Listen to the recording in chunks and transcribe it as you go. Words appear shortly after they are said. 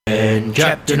And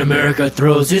Captain America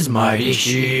throws his mighty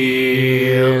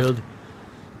shield.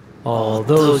 All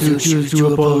those who choose to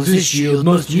oppose his shield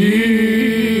must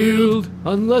yield.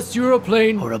 Unless you're a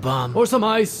plane, or a bomb, or some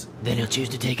ice, then he'll choose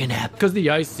to take a nap. 'Cause the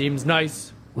ice seems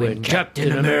nice when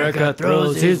Captain America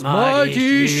throws his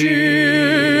mighty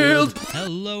shield.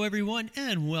 Hello, everyone,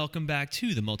 and welcome back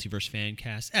to the Multiverse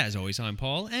Fancast. As always, I'm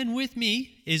Paul, and with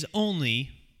me is only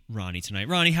Ronnie tonight.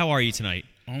 Ronnie, how are you tonight?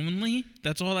 Only?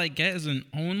 That's all I get is an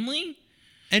only?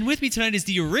 And with me tonight is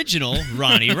the original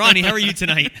Ronnie. Ronnie, how are you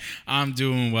tonight? I'm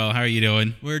doing well. How are you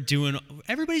doing?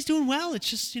 Everybody's doing well. It's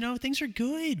just, things are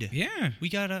good. Yeah.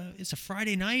 It's a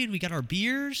Friday night. We got our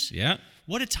beers. Yeah.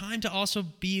 What a time to also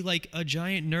be like a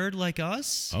giant nerd like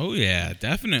us. Oh, yeah,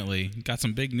 definitely. Got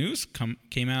some big news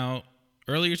came out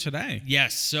earlier today.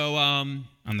 Yes. So,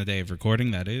 on the day of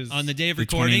recording, that is. On the day of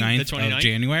recording, the 29th of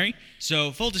January.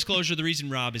 So, full disclosure, the reason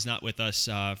Rob is not with us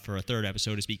for a third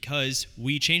episode is because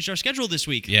we changed our schedule this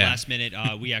week. Yeah. Last minute,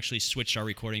 we actually switched our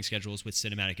recording schedules with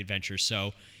Cinematic Adventures,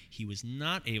 so he was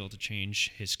not able to change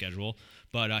his schedule.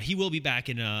 But he will be back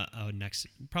in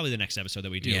probably the next episode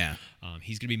that we do. Yeah.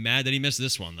 He's gonna be mad that he missed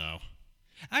this one though.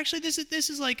 Actually, this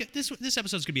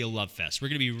episode's gonna be a love fest. We're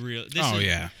gonna be real. This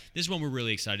is one we're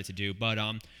really excited to do. But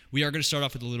we are gonna start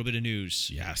off with a little bit of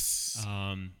news. Yes.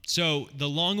 So the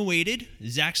long-awaited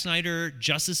Zack Snyder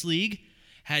Justice League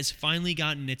has finally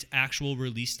gotten its actual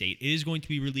release date. It is going to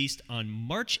be released on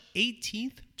March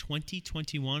 18th,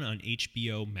 2021 on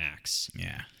HBO Max.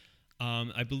 Yeah.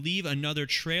 I believe another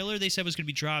trailer they said was going to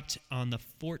be dropped on the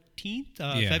 14th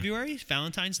of February,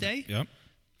 Valentine's Day. Yep.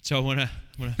 So when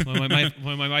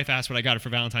my wife asked what I got her for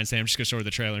Valentine's Day, I'm just going to show her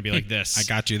the trailer and be like this. I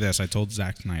got you this. I told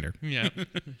Zack Snyder. Yeah.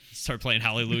 Start playing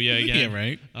Hallelujah again. Yeah,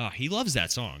 right? He loves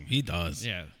that song. He does.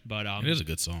 Yeah. But it is a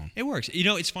good song. It works.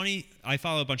 It's funny. I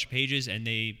follow a bunch of pages and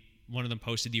one of them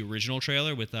posted the original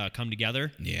trailer with Come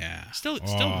Together. Yeah. Still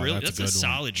really, that's a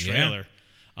solid trailer.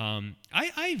 Yeah.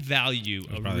 I value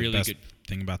a really good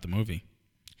thing about the movie.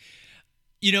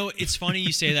 It's funny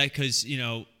you say that because,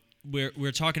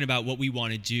 we're talking about what we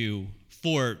want to do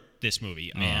for this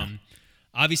movie. Yeah.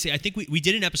 Obviously, I think we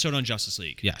did an episode on Justice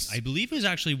League. Yes. I believe it was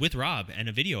actually with Rob and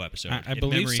a video episode. I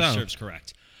believe memory so. serves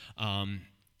correct. And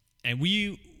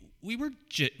we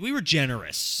were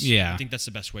generous. Yeah. I think that's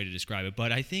the best way to describe it.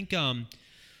 But I think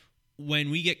when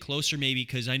we get closer, maybe,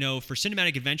 because I know for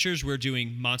Cinematic Adventures, we're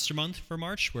doing Monster Month for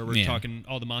March, where we're talking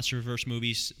all the MonsterVerse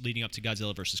movies leading up to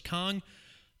Godzilla vs. Kong.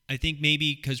 I think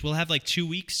maybe because we'll have like 2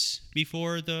 weeks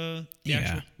before the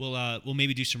actual, we'll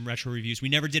maybe do some retro reviews. We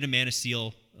never did a Man of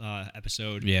Steel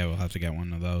episode. Yeah, we'll have to get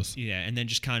one of those. Yeah, and then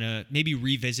just kind of maybe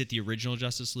revisit the original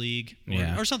Justice League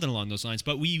or something along those lines.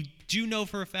 But we do know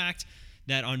for a fact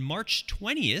that on March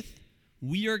 20th,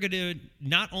 we are going to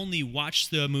not only watch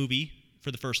the movie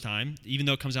for the first time, even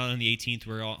though it comes out on the 18th,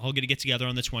 we're all going to get together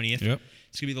on the 20th. Yep.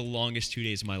 It's going to be the longest 2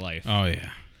 days of my life. Oh,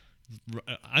 yeah.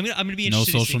 I'm going to be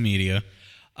interested. No social media.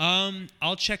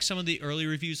 I'll check some of the early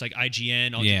reviews, like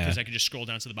IGN, because I can just scroll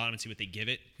down to the bottom and see what they give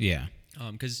it. Yeah.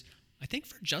 Because I think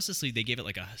for Justice League they gave it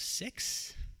like a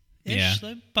 6-ish. Yeah,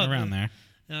 around there.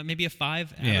 Maybe a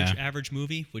 5 average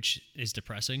movie, which is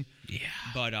depressing. Yeah.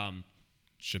 But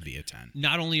should be a 10.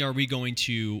 Not only are we going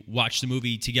to watch the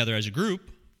movie together as a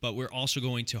group, but we're also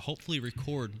going to hopefully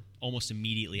record almost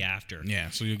immediately after. Yeah,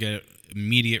 so you'll get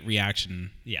immediate reaction.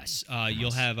 Yes,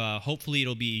 you'll have. Hopefully,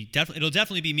 it'll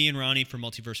definitely be me and Ronnie from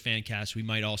Multiverse Fancast. We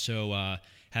might also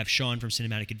have Sean from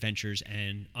Cinematic Adventures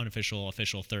and official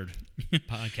third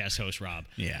podcast host Rob.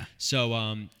 Yeah.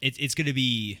 So it's going to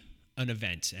be an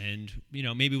event, and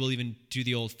maybe we'll even do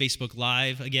the old Facebook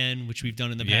Live again, which we've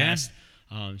done in the past.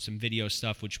 Some video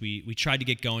stuff, which we tried to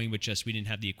get going, but just we didn't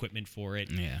have the equipment for it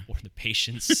or the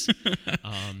patience.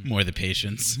 More the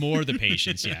patience. More the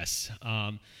patience, yes.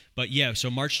 But yeah, so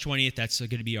March 20th, that's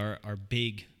going to be our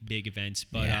big event.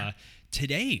 But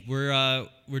today,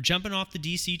 we're jumping off the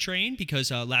DC train because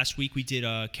last week we did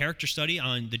a character study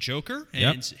on the Joker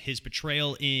and his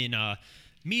portrayal in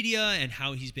media and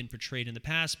how he's been portrayed in the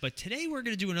past. But today we're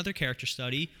going to do another character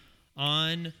study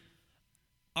on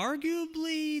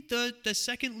arguably the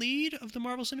second lead of the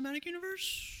Marvel Cinematic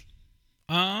Universe.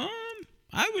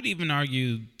 I would even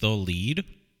argue the lead.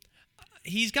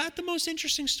 He's got the most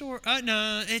interesting story.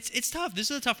 No, it's tough.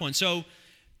 This is a tough one. So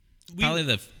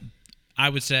probably I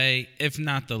would say, if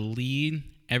not the lead,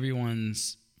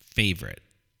 everyone's favorite.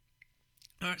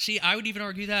 See, I would even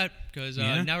argue that because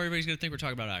now everybody's going to think we're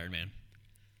talking about Iron Man.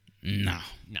 No.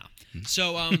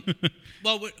 So,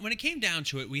 well, when it came down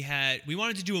to it, we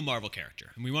wanted to do a Marvel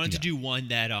character, and we wanted to do one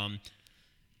that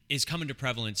is coming to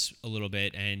prevalence a little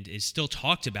bit and is still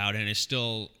talked about and is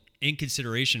still in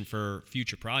consideration for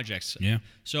future projects. Yeah.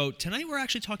 So tonight we're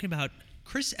actually talking about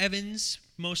Chris Evans,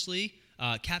 mostly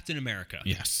Captain America.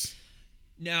 Yes.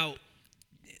 Now,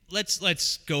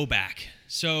 let's go back.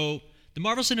 So the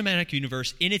Marvel Cinematic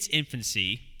Universe, in its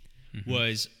infancy,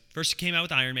 was first it came out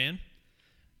with Iron Man,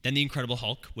 then the Incredible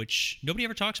Hulk, which nobody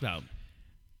ever talks about.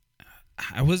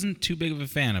 I wasn't too big of a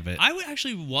fan of it.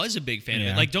 Actually was a big fan of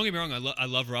it. Like, don't get me wrong, I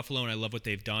love Ruffalo and I love what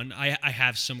they've done. I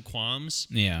have some qualms.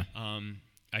 Yeah.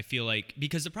 I feel like,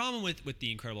 because the problem with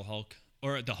the Incredible Hulk,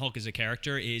 or the Hulk as a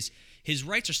character, is his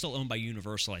rights are still owned by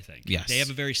Universal, I think. Yes. They have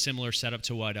a very similar setup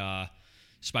to what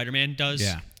Spider-Man does.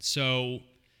 Yeah. So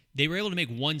they were able to make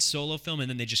one solo film, and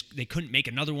then they couldn't make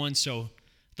another one. So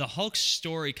the Hulk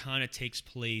story kind of takes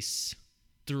place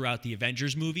throughout the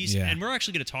Avengers movies. Yeah. And we're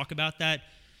actually going to talk about that,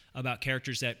 about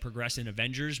characters that progress in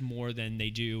Avengers more than they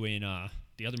do in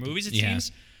the other movies, it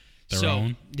seems. Their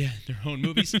own. Yeah, their own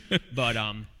movies. But,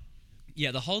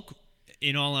 the Hulk,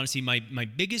 in all honesty, my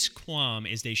biggest qualm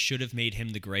is they should have made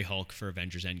him the Gray Hulk for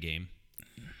Avengers Endgame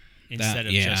instead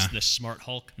of just the Smart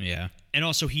Hulk. Yeah. And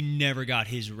also, he never got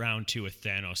his round 2 with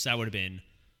Thanos. That would have been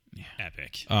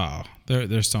epic. Oh,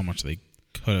 there's so much they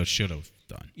could have, should have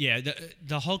done. Yeah,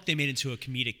 the Hulk they made into a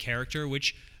comedic character,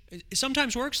 which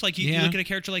sometimes works. Like, you look at a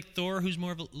character like Thor, who's a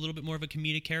little bit more of a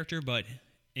comedic character, but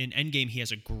in Endgame, he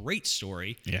has a great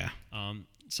story. Yeah.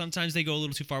 Sometimes they go a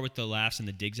little too far with the laughs and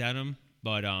the digs at him,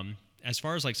 but as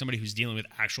far as like somebody who's dealing with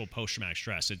actual post-traumatic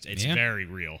stress, it's very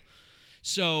real.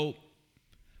 So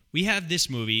we have this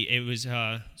movie. It was,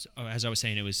 as I was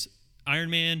saying, it was Iron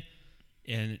Man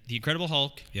and the Incredible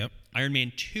Hulk. Yep. Iron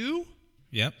Man 2.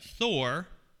 Yep. Thor.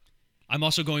 I'm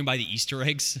also going by the Easter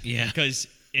eggs. Yeah. Because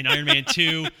in Iron Man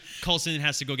 2, Coulson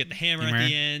has to go get the hammer at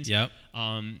the end. Yep.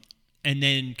 And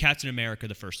then Captain America,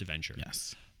 the first Avenger.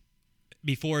 Yes.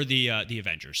 Before the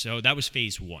Avengers. So that was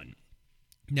phase 1.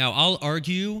 Now, I'll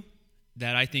argue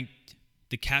that I think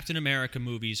the Captain America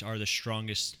movies are the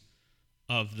strongest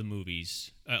of the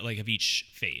movies, like of each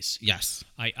phase. Yes.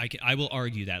 I will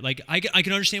argue that. Like, I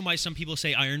can understand why some people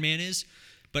say Iron Man is,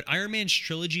 but Iron Man's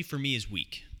trilogy for me is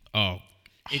weak. Oh,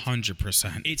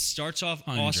 100%. It starts off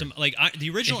 100. awesome. Like, the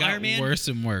original Iron Man. Worse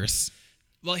and worse.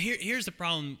 Well, here's the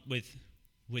problem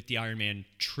with the Iron Man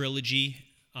trilogy.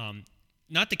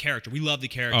 Not the character. We love the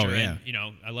character. Oh, yeah.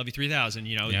 And, I love you 3000.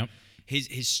 Yep.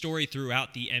 His story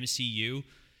throughout the MCU,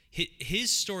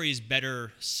 his story is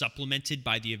better supplemented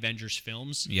by the Avengers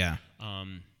films. Yeah.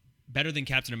 Better than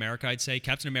Captain America, I'd say.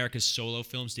 Captain America's solo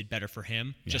films did better for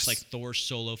him, Yes. just like Thor's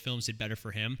solo films did better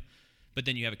for him. But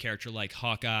then you have a character like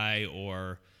Hawkeye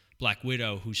or Black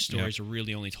Widow, whose stories are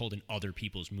really only told in other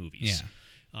people's movies.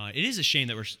 Yeah. It is a shame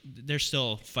that they're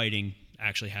still fighting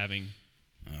actually having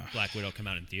Black Widow come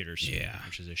out in theaters. Yeah.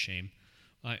 Which is a shame.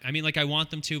 I mean, like, I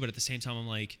want them to, but at the same time, I'm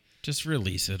like, Just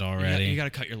release it already. you got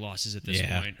to cut your losses at this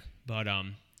point. But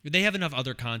they have enough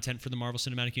other content for the Marvel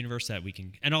Cinematic Universe that we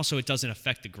can, and also it doesn't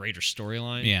affect the greater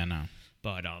storyline. Yeah, no.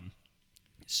 But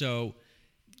so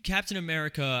Captain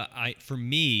America, for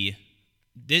me,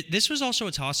 this was also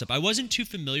a toss-up. I wasn't too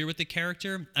familiar with the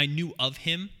character. I knew of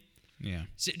him. Yeah.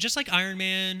 Just like Iron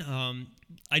Man,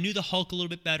 I knew the Hulk a little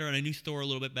bit better, and I knew Thor a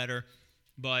little bit better.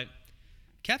 But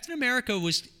Captain America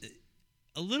was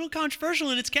a little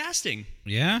controversial in its casting.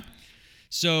 Yeah?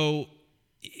 So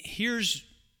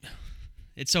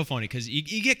it's so funny because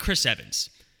you get Chris Evans.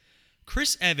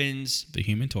 Chris Evans. The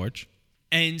Human Torch.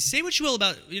 And say what you will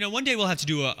about, one day we'll have to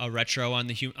do a retro on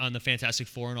the Fantastic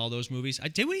Four and all those movies.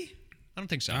 Did we? I don't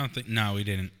think so. No, we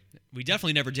didn't. We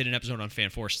definitely never did an episode on Fan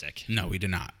Four Stick. No, we did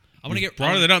not. I want to get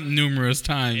brought it up numerous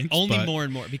times. Only more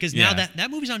and more because now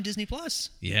that movie's on Disney Plus.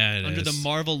 Yeah, it under is. the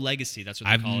Marvel Legacy. That's what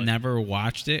they call it. I've never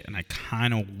watched it, and I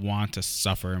kind of want to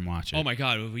suffer and watch it. Oh my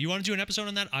god! You want to do an episode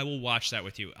on that? I will watch that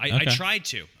with you. I tried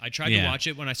to. I tried to watch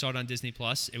it when I saw it on Disney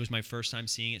Plus. It was my first time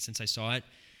seeing it since I saw it.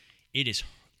 It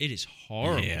is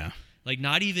horrible. Yeah. Like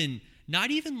not even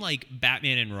like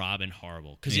Batman and Robin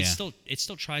horrible because it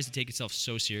still tries to take itself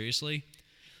so seriously.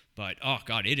 But oh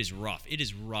god, it is rough. It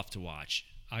is rough to watch.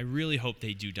 I really hope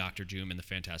they do Doctor Doom and the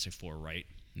Fantastic Four right.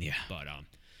 Yeah. But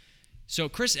so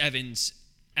Chris Evans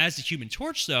as the Human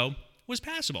Torch though was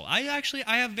passable. I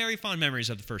have very fond memories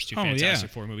of the first two Fantastic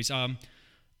Four movies.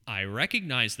 I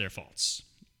recognize their faults.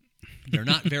 They're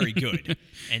not very good,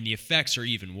 and the effects are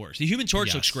even worse. The Human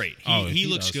Torch looks great. He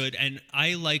looks good, and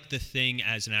I like the Thing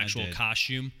as an actual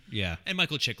costume. Yeah. And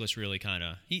Michael Chiklis really kind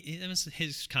of that was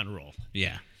his kind of role.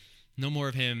 Yeah. No more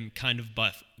of him kind of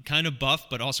buff,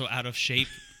 but also out of shape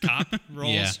cop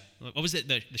roles. Yeah. What was it?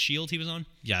 The Shield he was on?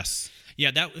 Yes. Yeah,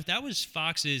 that was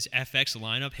Fox's FX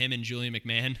lineup. Him and Julian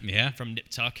McMahon. Yeah. From Nip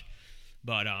Tuck,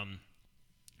 but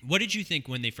What did you think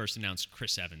when they first announced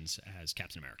Chris Evans as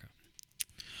Captain America?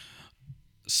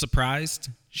 Surprised,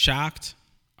 shocked.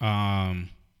 Because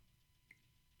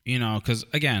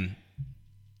again,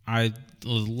 the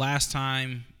last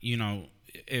time,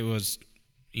 it was,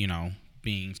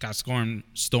 being Scott Storm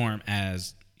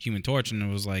as Human Torch, and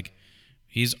it was like,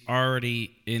 he's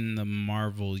already in the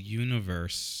Marvel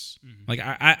universe. Mm-hmm. Like,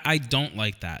 I don't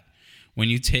like that. When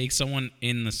you take someone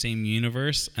in the same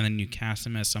universe and then you cast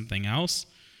them as something else,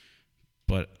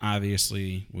 but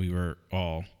obviously we were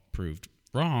all proved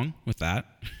wrong with that.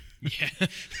 Yeah.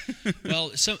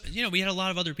 Well, so, we had a lot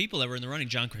of other people that were in the running.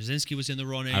 John Krasinski was in the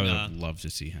running. I would love to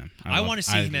see him. I want to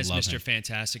see him as Mr.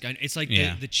 Fantastic. It's like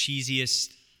the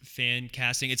cheesiest fan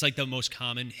casting. It's like the most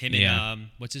common. Him and,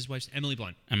 what's his wife's? Emily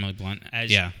Blunt.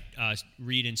 As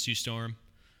Reed and Sue Storm.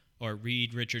 Or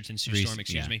Reed Richards and Sue Storm,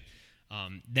 excuse me.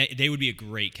 They would be a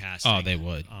great casting. Oh, they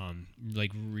would.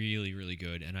 Like really, really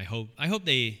good. And I hope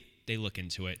they look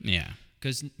into it. Yeah.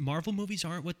 Because Marvel movies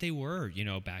aren't what they were,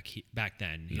 back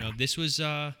then. This was,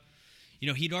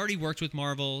 he'd already worked with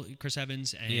Marvel, Chris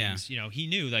Evans, and he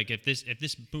knew like if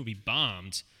this movie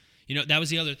bombed, that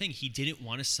was the other thing. He didn't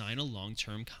want to sign a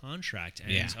long-term contract,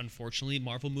 and unfortunately,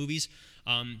 Marvel movies.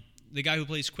 The guy who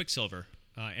plays Quicksilver,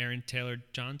 Aaron Taylor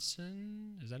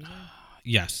Johnson, is that his name?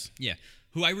 Yes. Yeah,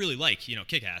 who I really like.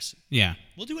 Kick-ass. Yeah.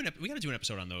 We got to do an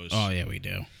episode on those. Oh yeah, we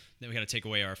do. Then we got to take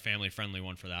away our family-friendly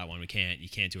one for that one. You can't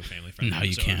do a family-friendly. No,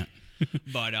 you can't.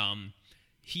 But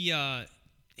he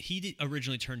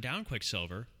originally turned down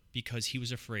Quicksilver because he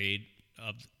was afraid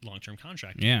of long-term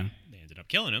contract. Yeah. They ended up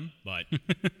killing him, but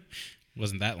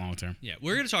wasn't that long-term. Yeah,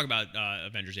 we're going to talk about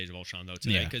Avengers: Age of Ultron though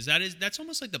today because that's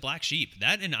almost like the black sheep.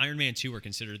 That and Iron Man 2 were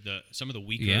considered some of the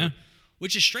weaker,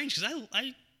 which is strange because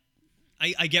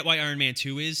I get why Iron Man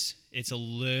 2 is. It's a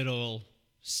little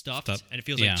stuffed and it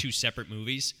feels like two separate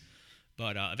movies.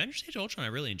 But Avengers: Age of Ultron, I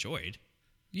really enjoyed.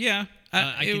 Yeah,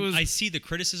 I see the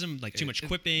criticism, like too much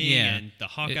quipping and the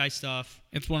Hawkeye stuff.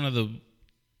 It's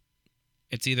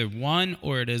either one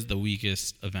or it is the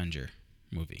weakest Avenger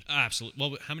movie. Absolutely.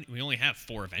 Well, how many? We only have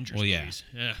 4 Avengers movies.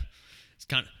 Yeah, it's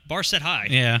kind of bar set high.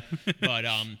 Yeah. But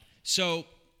so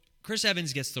Chris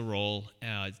Evans gets the role.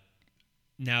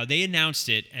 Now they announced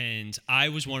it, and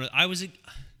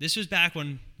this was back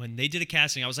when they did a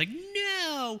casting. I was like,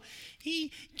 no.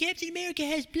 Captain America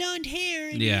has blonde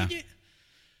hair. Yeah.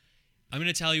 I'm going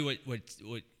to tell you what.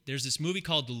 There's this movie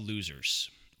called The Losers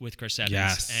with Chris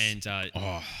Evans and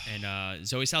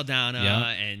Zoe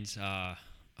Saldana and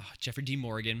Jeffrey D.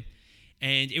 Morgan,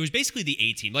 and it was basically the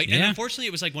A-Team. And unfortunately,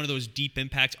 it was like one of those Deep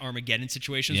Impact Armageddon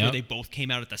situations where they both came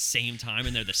out at the same time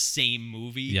and they're the same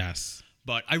movie. Yes,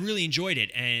 but I really enjoyed it,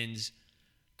 and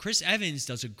Chris Evans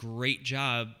does a great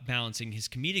job balancing his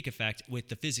comedic effect with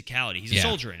the physicality. He's a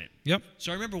soldier in it. Yep.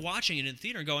 So I remember watching it in the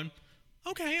theater and going,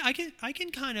 "Okay, I can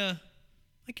kind of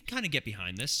get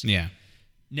behind this." Yeah.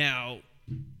 Now,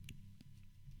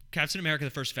 Captain America: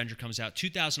 The First Avenger comes out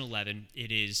 2011.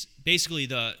 It is basically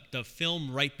the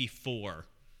film right before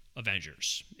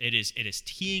Avengers. It is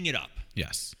teeing it up.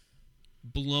 Yes.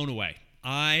 Blown away.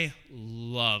 I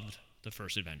loved the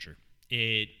first Avenger.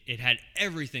 It had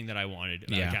everything that I wanted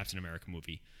about a Captain America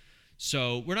movie.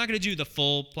 So we're not going to do the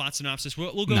full plot synopsis.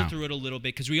 We'll go through it a little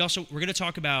bit because we're going to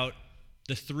talk about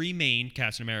the 3 main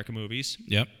Captain America movies.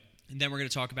 Yep. And then we're going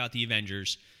to talk about the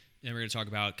Avengers. Then we're going to talk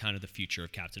about kind of the future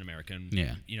of Captain America. And,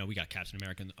 we got Captain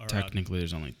America. Technically,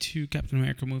 there's only 2 Captain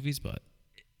America movies, but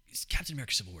Captain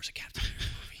America: Civil War is a Captain America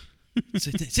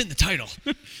movie. It's in the title.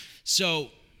 So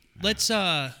let's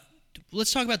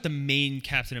talk about the main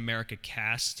Captain America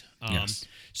cast. Yes.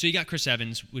 So you got Chris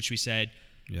Evans, which we said.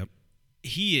 Yep.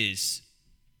 He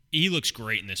looks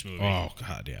great in this movie. Oh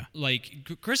God, yeah.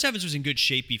 Like Chris Evans was in good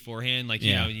shape beforehand. Like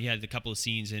you know, he had a couple of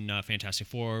scenes in Fantastic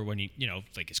Four when he,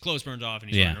 like his clothes burned off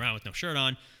and he's running around with no shirt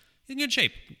on. He's in good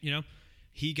shape.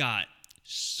 He got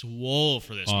swole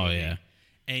for this movie. Oh yeah.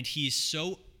 And he's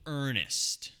so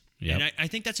earnest. Yep. And I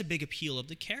think that's a big appeal of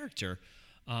the character.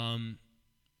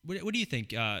 What do you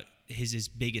think his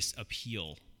biggest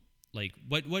appeal? Like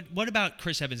what about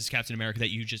Chris Evans as Captain America that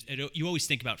you always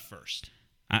think about first?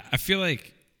 I feel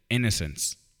like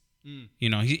innocence.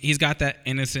 He's got that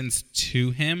innocence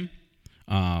to him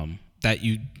that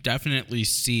you definitely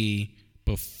see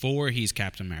before he's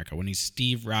Captain America. When he's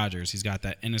Steve Rogers, he's got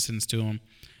that innocence to him.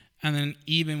 And then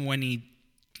even when he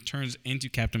turns into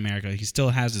Captain America, he still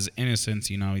has his innocence.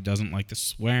 He doesn't like the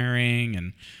swearing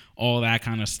and all that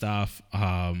kind of stuff.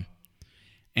 And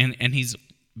he's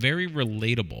very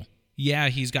relatable. Yeah,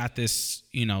 he's got this,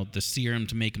 the serum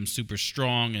to make him super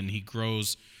strong, and he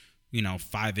grows,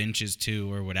 5 inches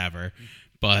too or whatever.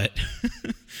 But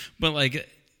like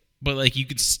but like you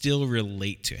could still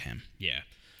relate to him. Yeah.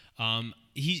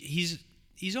 He's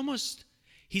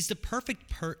the perfect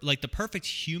the perfect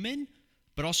human,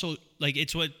 but also like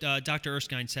it's what Dr.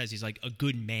 Erskine says. He's like a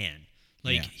good man.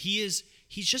 Like he's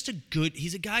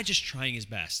a guy just trying his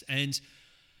best. And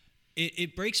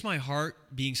it breaks my heart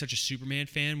being such a Superman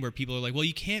fan where people are like, well,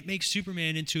 you can't make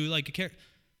Superman into like a character.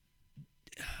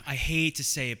 I hate to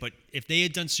say it, but if they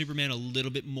had done Superman a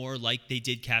little bit more like they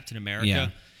did Captain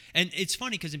America, and it's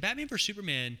funny because in Batman vs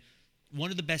Superman,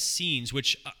 one of the best scenes,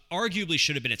 which arguably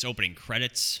should have been its opening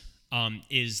credits,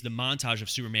 is the montage of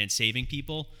Superman saving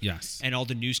people. Yes. And all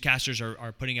the newscasters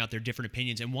are putting out their different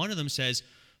opinions. And one of them says,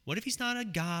 what if he's not a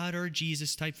God or a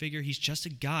Jesus type figure? He's just a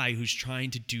guy who's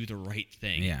trying to do the right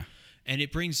thing. Yeah. And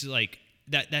it brings like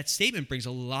that statement brings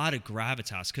a lot of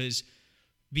gravitas because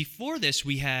before this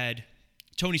we had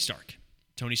Tony Stark.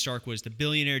 Tony Stark was the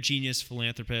billionaire genius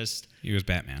philanthropist. He was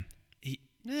Batman.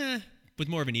 With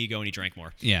more of an ego, and he drank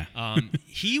more. Yeah.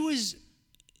 He was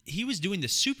doing the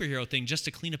superhero thing just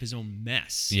to clean up his own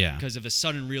mess. Yeah. Because of a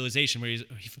sudden realization where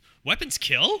weapons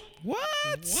kill?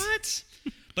 What?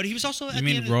 But he was also You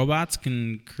mean robots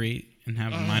can create and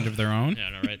have a mind of their own? Yeah,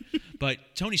 no, right. But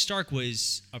Tony Stark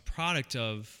was a product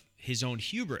of his own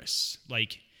hubris.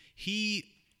 Like he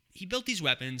built these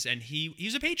weapons, and he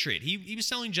was a patriot. He was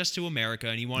selling just to America,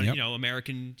 and he wanted,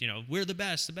 American, we're the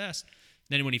best.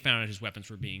 Then when he found out his weapons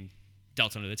were being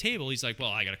dealt under the table, he's like,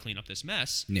 well, I got to clean up this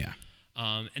mess. Yeah.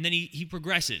 And then he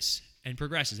progresses and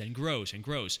grows and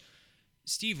grows.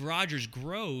 Steve Rogers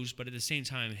grows, but at the same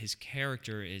time, his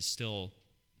character is still,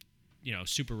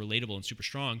 super relatable and super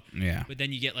strong. Yeah. But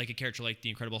then you get like a character like the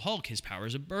Incredible Hulk. His power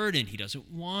is a burden. He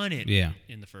doesn't want it. Yeah.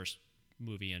 In the first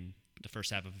movie and the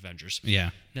first half of Avengers. Yeah.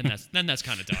 Then that's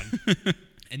kind of done.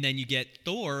 And then you get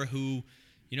Thor, who,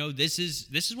 this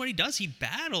is what he does. He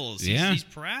battles. Yeah. He's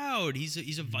proud.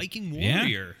 He's a Viking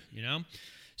warrior.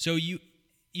 So you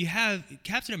have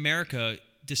Captain America,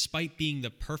 despite being the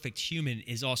perfect human,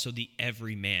 is also the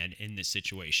everyman in this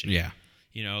situation. Yeah.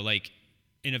 Like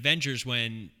in Avengers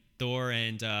when Thor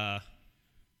and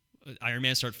Iron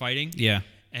Man start fighting. Yeah.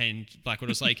 And Black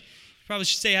Widow's like, you probably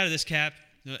should stay out of this, Cap.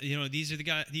 These are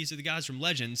the guys from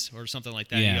Legends or something like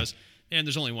that. Yeah. And he goes, and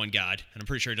there's only one God, and I'm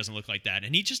pretty sure it doesn't look like that.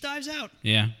 And he just dives out.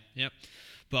 Yeah. Yep.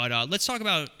 But let's talk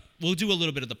about. We'll do a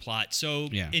little bit of the plot. So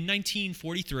in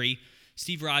 1943,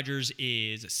 Steve Rogers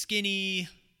is skinny,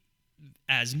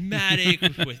 asthmatic,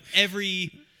 with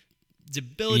every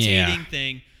debilitating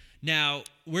thing. Now,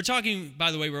 we're talking,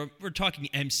 by the way, we're talking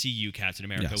MCU Captain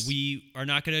America. Yes. We are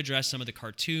not going to address some of the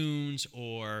cartoons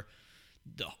or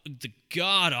the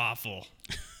god-awful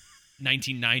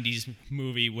 1990s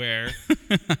movie where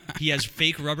he has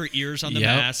fake rubber ears on the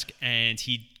mask and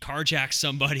he carjacks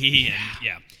somebody.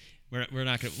 And we're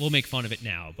not going to, we'll make fun of it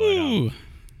now. But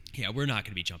we're not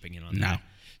going to be jumping in on that.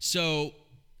 So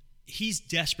he's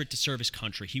desperate to serve his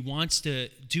country. He wants to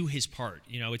do his part.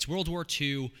 It's World War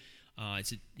II.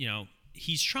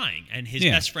 He's trying, and his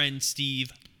best friend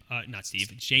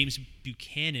James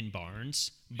Buchanan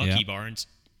Barnes, Bucky Barnes.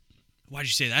 Why'd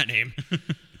you say that name?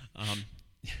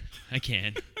 I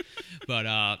can,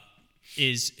 but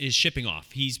is shipping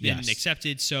off. He's been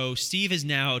accepted. So Steve has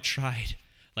now tried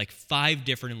like 5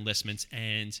 different enlistments,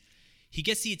 and he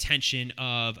gets the attention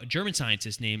of a German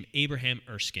scientist named Abraham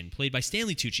Erskine, played by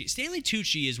Stanley Tucci. Stanley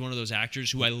Tucci is one of those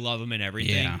actors who I love him in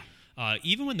everything. Yeah.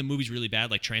 Even when the movie's really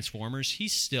bad, like Transformers,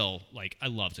 he's still, like, I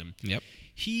loved him. Yep.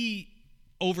 He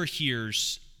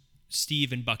overhears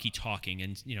Steve and Bucky talking,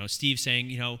 and, Steve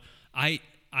saying, I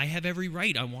have every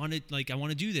right. I want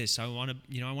to do this. I want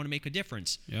to make a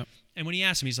difference. Yep. And when he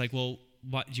asks him, he's like, well,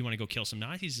 what, do you want to go kill some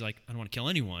Nazis? He's like, I don't want to kill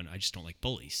anyone. I just don't like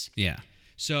bullies. Yeah.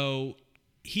 So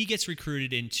he gets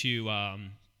recruited into,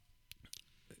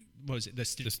 what was it?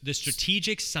 The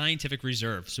Strategic Scientific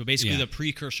Reserve. So basically the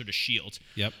precursor to S.H.I.E.L.D.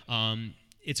 Yep.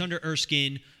 It's under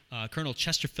Erskine. Colonel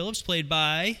Chester Phillips, played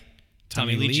by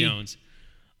Tommy Lee Jones.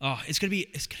 Oh, it's gonna be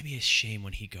a shame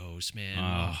when he goes, man.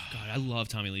 Oh God, I love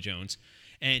Tommy Lee Jones.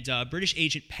 And British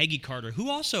agent Peggy Carter, who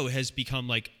also has become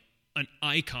like an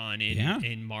icon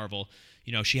in Marvel.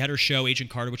 She had her show Agent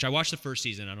Carter, which I watched the first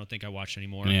season. I don't think I watched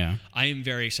anymore. Yeah. I am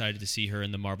very excited to see her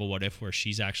in the Marvel What If, where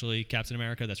she's actually Captain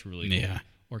America. That's really cool. Yeah.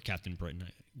 Or Captain Britain,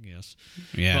 I guess.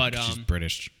 Yeah, but she's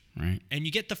British, right? And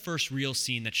you get the first real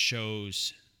scene that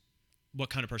shows what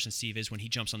kind of person Steve is when he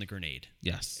jumps on the grenade.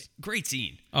 Yes. Great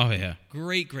scene. Oh, yeah.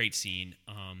 Great scene.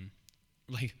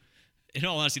 Like, in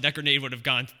all honesty, that grenade would have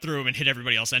gone through him and hit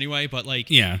everybody else anyway, but like...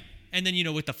 Yeah. And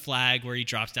then, with the flag where he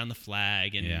drops down the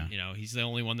flag and, he's the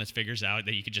only one that figures out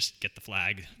that you could just get the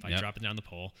flag by dropping down the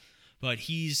pole. But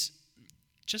he's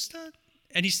just...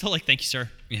 and he's still like, thank you, sir.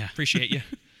 Yeah. Appreciate you.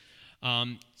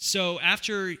 So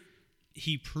after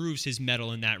he proves his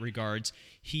mettle in that regards,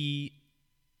 he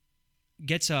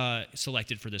gets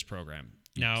selected for this program.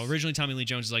 Now, originally Tommy Lee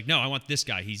Jones is like, no, I want this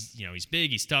guy. He's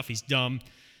big, he's tough, he's dumb,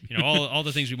 all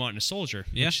the things we want in a soldier.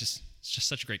 Yeah. It's just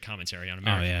such a great commentary on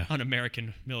American, on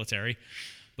American military,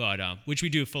 but which we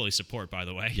do fully support, by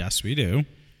the way. Yes, we do.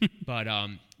 But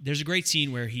there's a great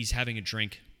scene where he's having a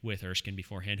drink with Erskine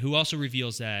beforehand, who also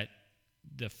reveals that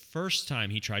the first time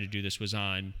he tried to do this was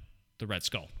on the Red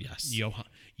Skull. Yes.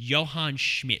 Johann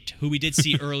Schmidt, who we did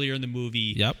see earlier in the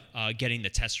movie, Yep. Getting the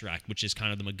Tesseract, which is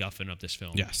kind of the MacGuffin of this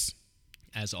film. Yes.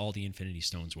 As all the Infinity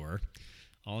Stones were.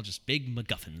 All just big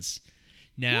MacGuffins.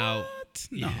 Now, What?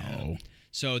 No.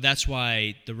 So that's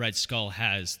why the Red Skull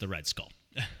has the Red Skull.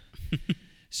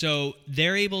 So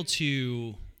they're able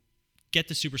to get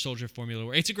the super soldier formula.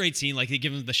 Where it's a great scene. Like, they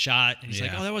give him the shot, and he's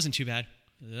like, oh, that wasn't too bad.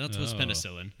 That was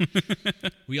penicillin.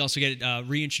 We also get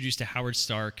reintroduced to Howard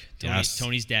Stark,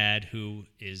 Tony's dad, who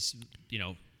is,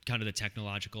 kind of the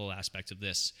technological aspect of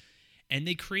this. And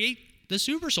they create the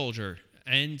super soldier.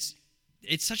 And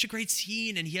it's such a great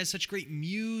scene, and he has such great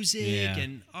music,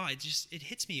 and it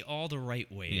hits me all the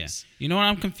right ways. Yeah. You know what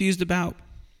I'm confused about?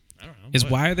 I don't know. Is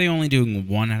why are they only doing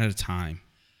one at a time?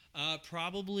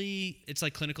 Probably it's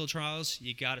like clinical trials.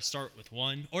 You got to start with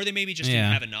one, or they maybe just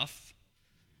didn't have enough.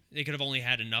 They could have only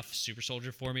had enough super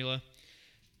soldier formula,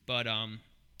 but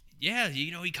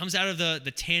he comes out of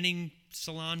the tanning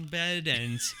salon bed,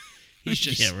 and he's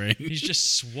just he's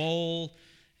just swole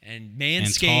and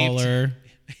manscaped. And taller.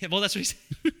 Well, that's what he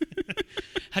said.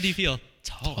 How do you feel?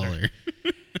 Taller.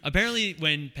 Apparently,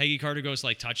 when Peggy Carter goes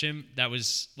to touch him, that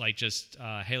was just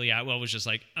Haley Atwell was just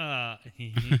like,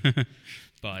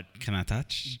 but can I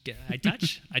touch? I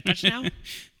touch now.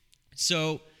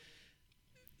 So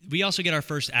we also get our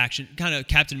first action, kind of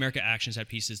Captain America action set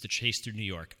pieces, the chase through New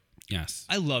York. Yes.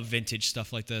 I love vintage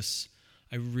stuff like this.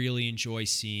 I really enjoy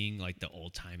seeing the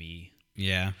old timey.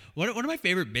 Yeah. One of my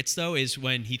favorite bits though is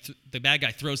when the bad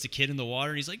guy throws the kid in the water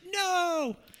and he's like,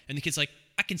 no, and the kid's like,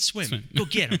 I can swim. Go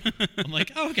get him. I'm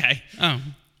like, oh, okay. Oh,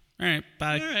 all right.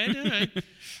 Bye.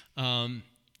 All right.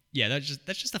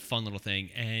 That's just a fun little thing,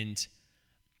 and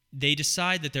they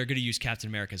decide that they're going to use Captain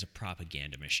America as a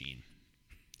propaganda machine.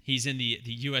 He's in the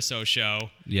USO show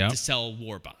to sell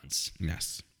war bonds.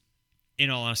 Yes. In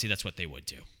all honesty, that's what they would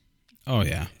do. Oh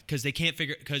yeah. Because they can't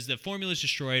because the formula's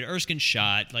destroyed. Erskine's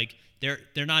shot.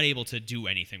 They're not able to do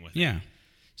anything with it. Yeah.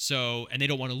 So, and they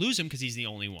don't want to lose him because he's the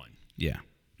only one. Yeah.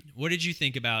 What did you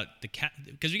think about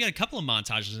because we got a couple of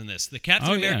montages in this. The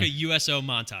Captain America USO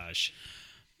montage.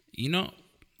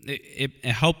 It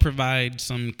helped provide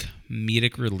some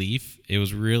comedic relief. It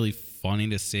was really funny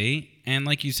to see. And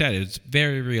like you said, it's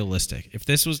very realistic. If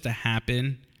this was to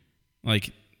happen,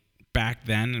 back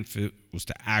then, if it was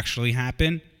to actually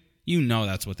happen,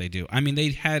 that's what they do. I mean, they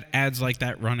had ads like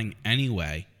that running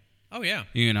anyway. Oh, yeah.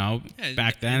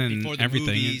 Back then and before the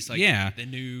everything. Movies, the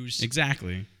news.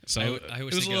 Exactly. So I it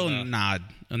was a little nod,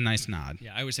 a nice nod.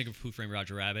 Yeah, I always think of Who Framed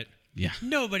Roger Rabbit. Yeah.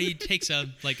 Nobody takes a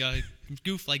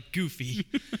goof like Goofy.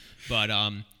 But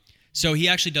so he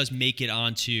actually does make it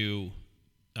onto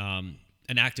an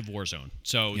active war zone.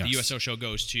 So the USO show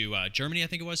goes to Germany, I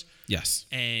think it was. Yes.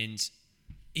 And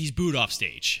he's booed off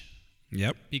stage.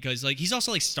 Yep. Because he's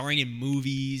also starring in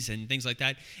movies and things like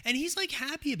that, and he's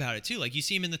happy about it too. You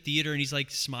see him in the theater and he's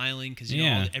smiling because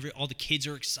all the kids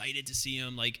are excited to see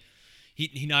him.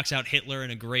 He knocks out Hitler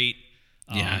in a great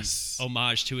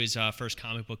homage to his first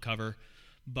comic book cover,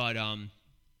 but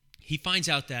he finds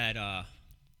out that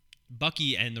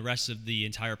Bucky and the rest of the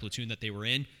entire platoon that they were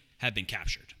in have been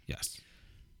captured. Yes.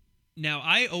 Now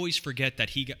I always forget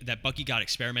that Bucky got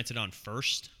experimented on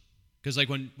first. Because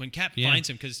when Cap finds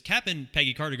him, because Cap and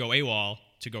Peggy Carter go AWOL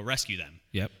to go rescue them.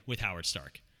 Yep. With Howard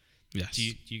Stark. Yes.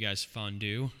 Do you guys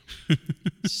fondue?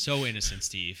 So innocent,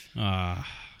 Steve. I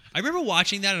remember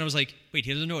watching that and I was like, wait,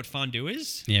 he doesn't know what fondue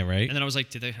is? Yeah, right. And then I was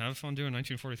like, did they have fondue in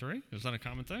 1943? Is that a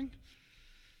common thing?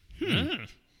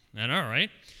 And all right,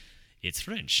 it's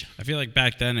French. I feel like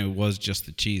back then it was just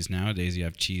the cheese. Nowadays you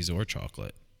have cheese or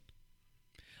chocolate.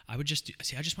 I would just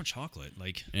I just want chocolate.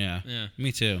 Yeah.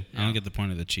 Me too. Yeah. I don't get the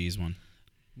point of the cheese one.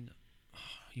 No.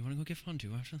 You want to go get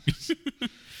fondue after this?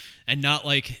 And not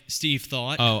like Steve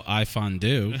thought. Oh, I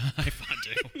fondue. I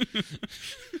fondue.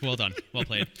 Well done. Well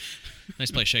played. Nice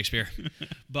play, Shakespeare.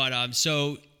 But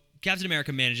so Captain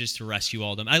America manages to rescue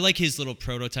all of them. I like his little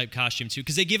prototype costume too,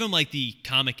 because they give him the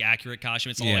comic accurate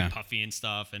costume. It's all puffy and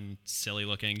stuff and silly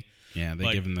looking. Yeah,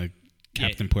 they give him the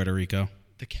Captain Puerto Rico.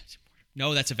 The Captain.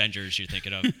 No, that's Avengers you're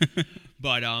thinking of.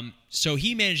 But so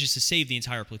he manages to save the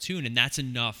entire platoon, and that's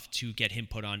enough to get him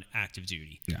put on active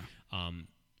duty. Yeah.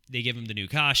 They give him the new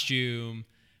costume,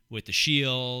 with the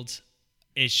shield.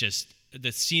 It's just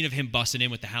the scene of him busting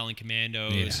in with the Howling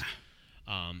Commandos.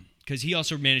 Yeah. Because he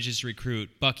also manages to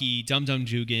recruit Bucky, Dum Dum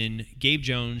Dugan, Gabe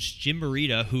Jones, Jim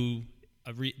Morita, who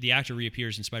the actor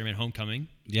reappears in Spider-Man Homecoming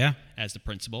as the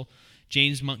principal,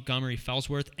 James Montgomery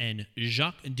Fellsworth, and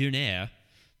Jacques Dunaire,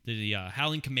 the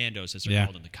Howling Commandos, as they're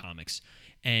called in the comics.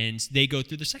 And they go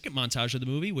through the second montage of the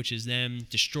movie, which is them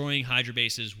destroying Hydra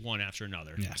bases one after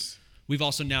another. Yes. We've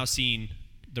also now seen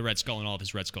the Red Skull in all of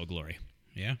his Red Skull glory.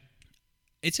 Yeah.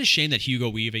 It's a shame that Hugo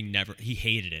Weaving he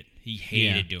hated it. He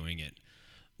hated doing it.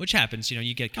 Which happens,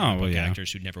 you get comic book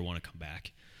actors who never want to come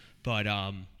back. But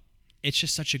it's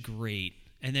just such a great...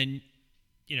 And then,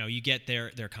 you get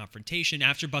their confrontation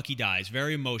after Bucky dies.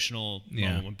 Very emotional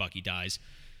moment when Bucky dies.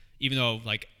 Even though,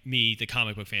 like me, the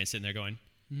comic book fan, sitting there going,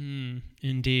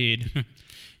 indeed.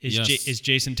 Is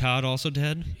Jason Todd also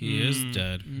dead? He is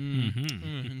dead.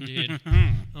 Indeed.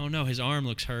 Oh, no, his arm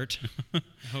looks hurt. I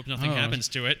hope nothing happens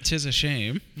to it. 'Tis a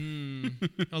shame.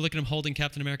 Oh, look at him holding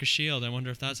Captain America's shield. I wonder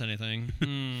if that's anything.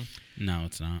 No,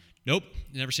 it's not. Nope.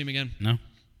 Never see him again. No.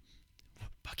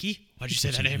 Bucky? Why'd you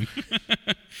say that name?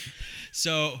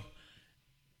 So,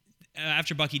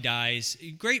 after Bucky dies,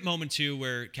 great moment, too,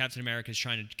 where Captain America is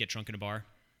trying to get drunk in a bar.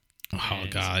 Oh,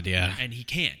 God, yeah. And he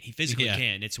can't. He physically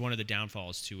can't. It's one of the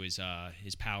downfalls to his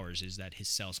powers is that his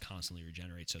cells constantly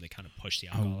regenerate, so they kind of push the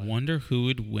alcohol I wonder who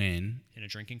would win in a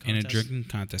drinking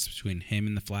contest between him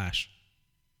and the Flash.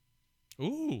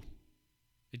 Ooh.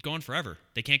 It'd go on forever.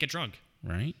 They can't get drunk.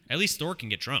 Right? At least Thor can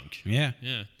get drunk. Yeah.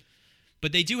 Yeah.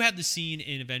 But they do have the scene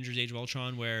in Avengers Age of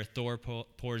Ultron where Thor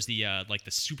pours the the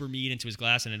super mead into his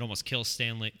glass and it almost kills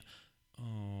Stanley.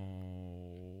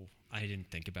 Oh, I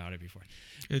didn't think about it before.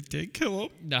 It did kill him.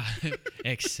 No,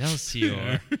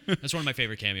 Excelsior. That's one of my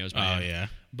favorite cameos. By him. Yeah.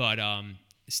 But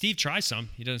Steve tries some.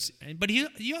 He does, but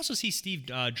you also see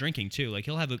Steve drinking too. Like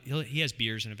he has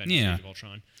beers in Avengers Age of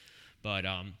Ultron. But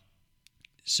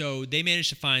so they managed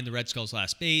to find the Red Skull's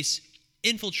last base,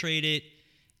 infiltrate it.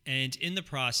 And in the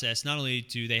process, not only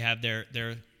do they have their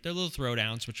little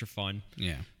throwdowns, which are fun,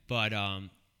 but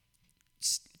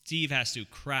Steve has to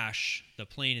crash the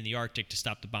plane in the Arctic to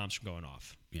stop the bombs from going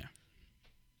off. Yeah.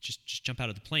 Just jump out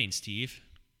of the plane, Steve.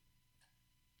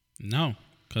 No,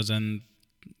 because then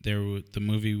the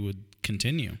movie would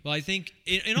continue. Well, I think,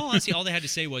 in all honesty, all they had to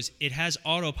say was it has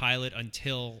autopilot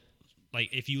until,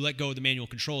 if you let go of the manual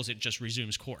controls, it just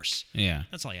resumes course. Yeah.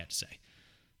 That's all you had to say.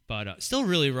 But still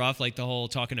really rough, the whole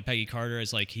talking to Peggy Carter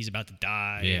as he's about to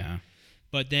die. Yeah.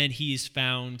 But then he's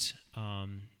found,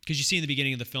 because you see in the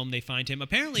beginning of the film, they find him.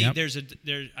 Apparently,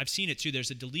 I've seen it too. There's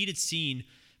a deleted scene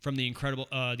from the Incredible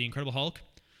Hulk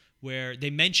where they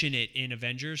mention it in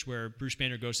Avengers, where Bruce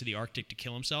Banner goes to the Arctic to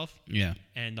kill himself. Yeah.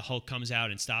 And the Hulk comes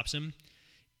out and stops him.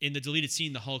 In the deleted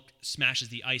scene, the Hulk smashes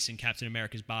the ice in Captain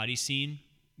America's body scene,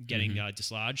 getting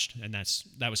dislodged, and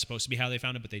that was supposed to be how they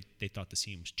found it, but they thought the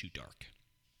scene was too dark.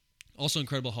 Also,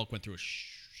 Incredible Hulk went through a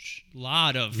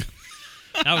lot of...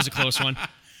 That was a close one.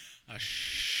 I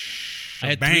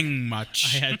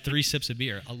had 3 sips of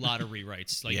beer. A lot of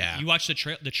rewrites. You watch the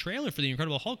trailer for the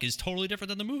Incredible Hulk is totally different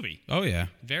than the movie. Oh, yeah.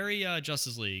 Very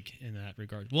Justice League in that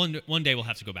regard. One day we'll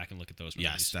have to go back and look at those movies.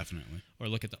 Yes, definitely. Or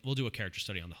we'll do a character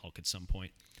study on the Hulk at some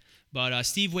point. But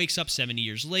Steve wakes up 70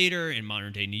 years later in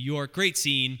modern-day New York. Great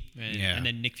scene. And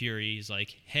then Nick Fury is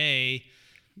like, hey...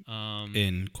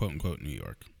 in quote-unquote New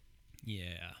York.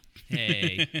 Yeah.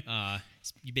 Hey,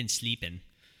 you've been sleeping.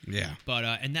 Yeah. But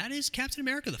and that is Captain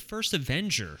America, the first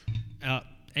Avenger.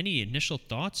 Any initial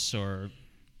thoughts or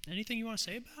anything you want to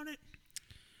say about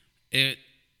it?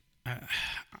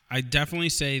 I definitely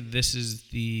say this is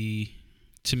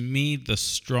to me the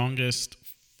strongest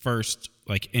first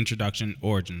introduction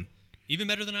origin. Even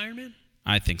better than Iron Man?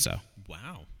 I think so.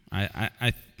 Wow.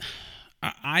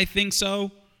 I think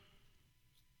so.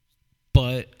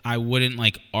 But I wouldn't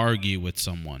argue with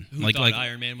someone who thought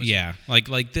Iron Man was. Yeah,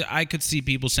 I could see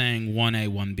people saying 1A,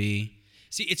 1B.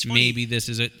 See, it's funny. Maybe this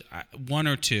is 1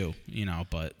 or 2,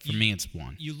 But for me, it's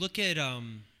 1. You look at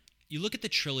the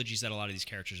trilogies that a lot of these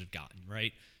characters have gotten,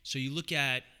 right? So you look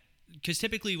at, because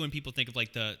typically when people think of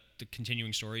the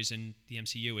continuing stories in the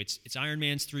MCU, it's Iron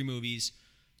Man's 3 movies,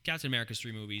 Captain America's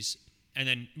 3 movies, and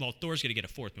then Thor's going to get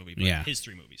a 4th movie, but his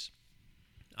 3 movies.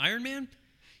 Iron Man,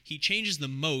 he changes the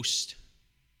most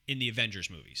in the Avengers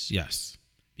movies. Yes.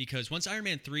 Because once Iron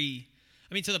Man 3...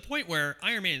 to the point where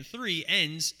Iron Man 3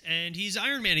 ends and he's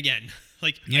Iron Man again.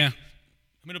 I'm going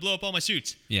to blow up all my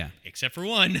suits. Yeah. Except for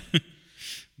one.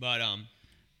 But,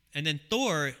 and then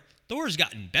Thor's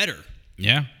gotten better.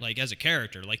 Yeah. As a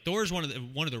character. Thor's one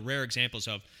of the rare examples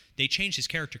of they changed his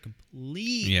character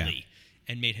completely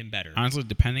and made him better. Honestly,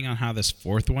 depending on how this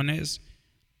 4th one is,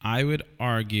 I would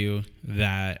argue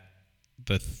that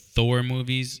the Thor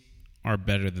movies are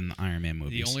better than the Iron Man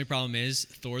movies. The only problem is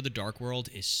Thor: The Dark World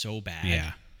is so bad.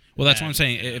 Yeah. Well, that's what I'm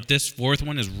saying. If this fourth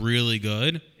one is really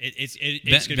good, it's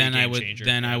going to be a game changer.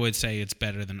 Then I would say it's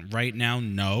better than right now.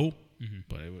 No,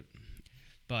 but I would.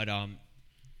 But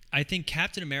I think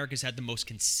Captain America's had the most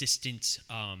consistent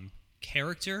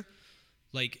character.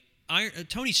 Like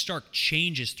Tony Stark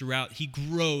changes throughout. He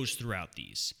grows throughout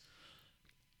these.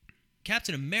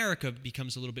 Captain America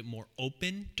becomes a little bit more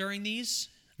open during these.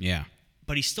 Yeah.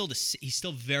 But he's still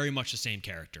very much the same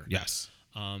character. Yes.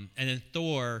 And then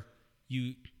Thor,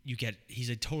 he's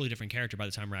a totally different character by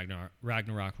the time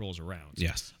Ragnarok rolls around.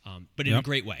 Yes. But in a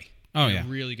great way. Oh, in yeah. a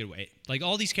really good way. Like,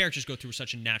 all these characters go through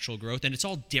such a natural growth, and it's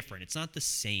all different. It's not the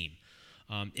same.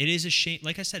 It is a shame.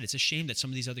 Like I said, it's a shame that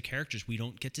some of these other characters we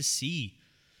don't get to see.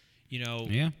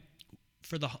 Yeah.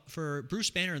 For Bruce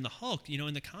Banner and the Hulk,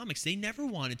 in the comics, they never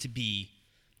wanted to be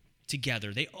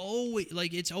together. They always,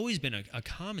 it's always been a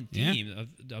common theme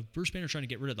of Bruce Banner trying to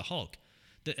get rid of the Hulk.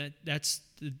 That's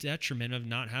the detriment of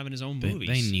not having his own movies.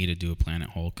 They need to do a Planet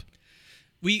Hulk.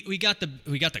 We got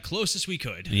the closest we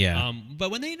could. Yeah.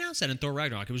 But when they announced that in Thor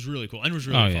Ragnarok, it was really cool and it was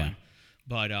really fun.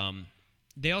 Yeah. But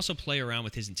they also play around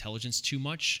with his intelligence too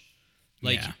much.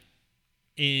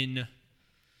 In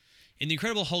The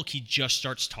Incredible Hulk, he just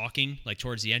starts talking. Like,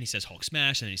 towards the end, he says Hulk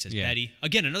smash, and then he says Betty.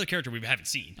 Again, another character we haven't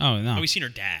seen. Oh, no. But we've seen her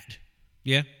dad.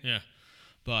 Yeah. Yeah.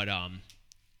 But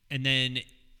and then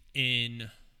in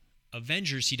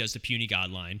Avengers, he does the puny god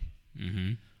line.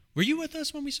 Mm-hmm. Were you with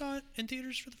us when we saw it in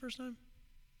theaters for the first time?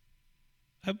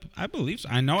 I believe so.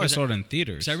 I know I saw it in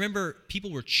theaters. Because I remember people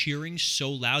were cheering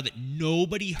so loud that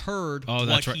nobody heard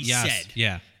what he yes. said.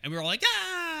 Yeah. And we were all like,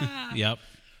 ah! Yep.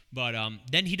 But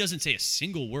then he doesn't say a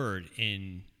single word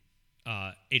in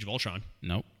Age of Ultron.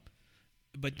 Nope.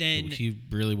 But then he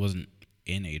really wasn't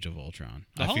in Age of Ultron.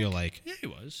 I feel like. Yeah, he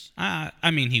was.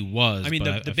 I mean, he was. I mean,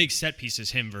 the big set piece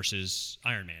is him versus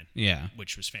Iron Man. Yeah.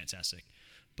 Which was fantastic.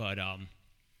 But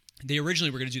they originally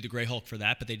were going to do the Grey Hulk for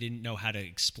that, but they didn't know how to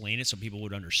explain it so people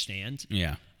would understand.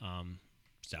 Yeah.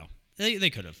 So they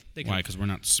could have. Why? Because we're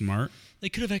not smart? They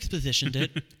could have expositioned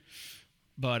it.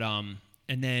 But and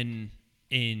then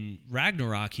in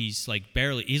Ragnarok, he's like a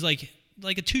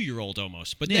 2-year-old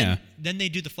almost. But then they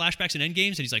do the flashbacks and Endgames,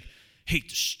 and he's like, hate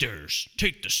the stairs,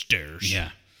 take the stairs.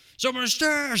 Yeah. So many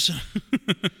stairs.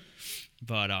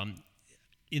 But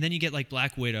and then you get like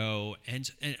Black Widow, and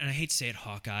I hate to say it,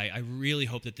 Hawkeye. I really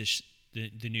hope that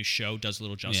the new show does a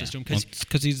little justice to him,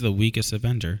 because he's the weakest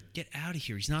Avenger. Get out of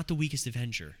here! He's not the weakest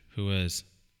Avenger. Who is?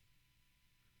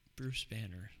 Bruce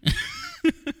Banner.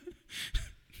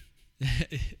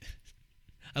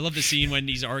 I love the scene when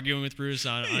he's arguing with Bruce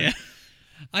on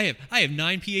I have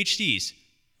 9 PhDs.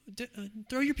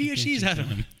 Throw your PhDs at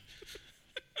him.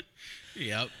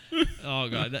 Yep. Oh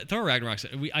god, Thor Ragnarok.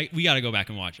 We got to go back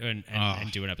and watch and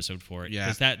do an episode for it. Yeah,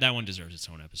 because that one deserves its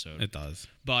own episode. It does.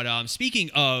 But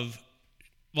speaking of,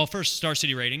 first Star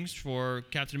City ratings for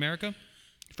Captain America,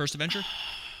 first Avenger.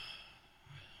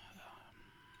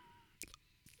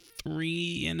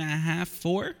 3.5,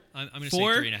 4. I'm going to say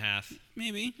 3.5.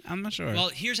 Maybe. I'm not sure. Well,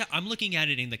 here's how I'm looking at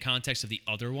it in the context of the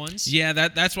other ones. Yeah,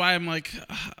 that's why I'm like.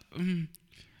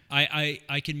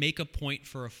 I can make a point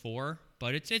for a 4,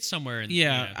 but it's somewhere in.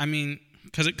 Yeah, I mean,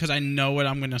 because I know what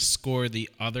I'm going to score the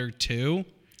other two.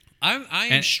 I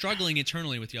am struggling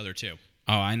internally with the other two.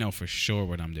 Oh, I know for sure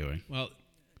what I'm doing. Well,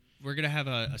 we're going to have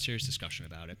a serious discussion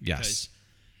about it. Yes. Because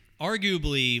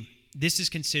arguably, this is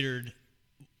considered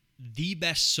the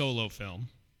best solo film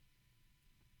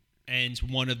and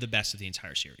one of the best of the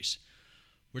entire series.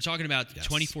 We're talking about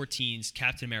 2014's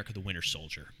Captain America: The Winter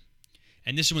Soldier.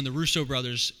 And this is when the Russo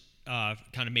brothers kind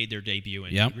of made their debut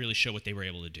and really show what they were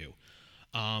able to do.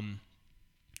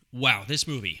 Wow, this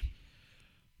movie.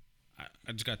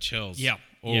 I just got chills. Yeah.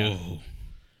 Oh.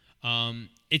 Yeah.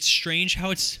 It's strange how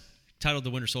it's titled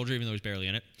The Winter Soldier, even though he's barely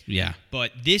in it. Yeah.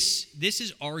 But this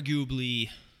is arguably...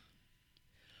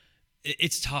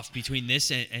 It's tough between this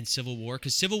and Civil War,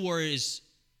 because Civil War is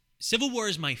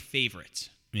my favorite.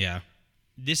 Yeah.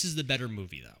 This is the better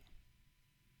movie, though.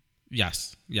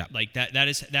 Yes. Yeah. Like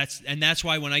that's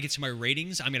why when I get to my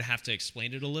ratings, I'm gonna have to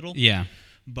explain it a little. Yeah.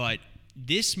 But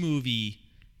this movie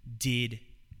did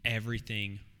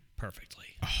everything perfectly.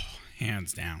 Oh,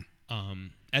 hands down.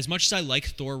 As much as I like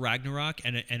Thor Ragnarok,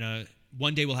 and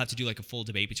one day we'll have to do like a full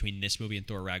debate between this movie and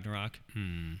Thor Ragnarok,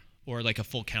 or like a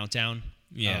full countdown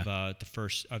of the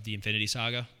first of the Infinity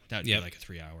Saga. That would be like a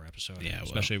 3-hour episode. Yeah,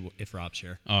 especially if Rob's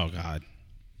here. Oh God.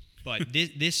 But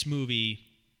this movie,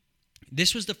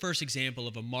 this was the first example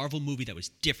of a Marvel movie that was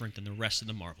different than the rest of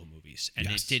the Marvel movies, and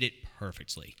it did it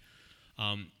perfectly.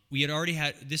 We had already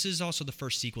had. This is also the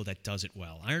first sequel that does it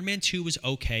well. Iron Man 2 was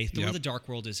okay. Thor: Yep. The Dark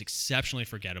World is exceptionally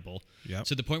forgettable. Yep.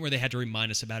 To the point where they had to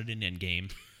remind us about it in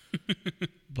Endgame.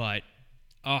 But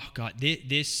oh god,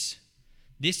 this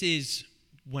is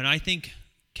when I think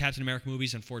Captain America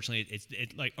movies. Unfortunately, it's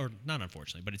like, or not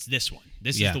unfortunately, but it's this one.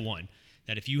 This is the one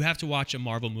that if you have to watch a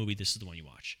Marvel movie, this is the one you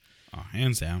watch. Oh,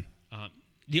 hands down.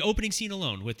 The opening scene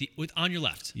alone with On Your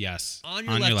Left. Yes. On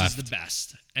Your Left is the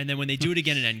best. And then when they do it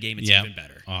again in Endgame, it's even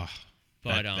better. Oh,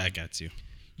 but that gets you.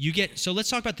 So let's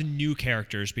talk about the new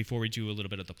characters before we do a little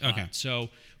bit of the plot. Okay. So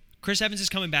Chris Evans is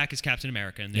coming back as Captain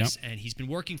America in this, and he's been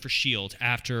working for S.H.I.E.L.D.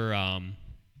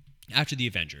 after the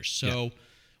Avengers. So,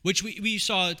 which we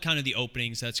saw kind of the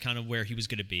openings. That's kind of where he was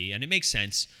going to be, and it makes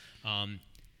sense.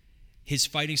 His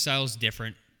fighting style is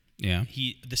different. Yeah.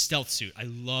 The stealth suit. I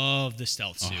love the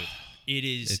stealth suit.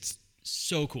 It's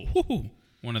so cool.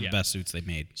 One of the best suits they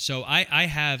made. So I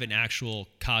have an actual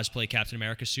cosplay Captain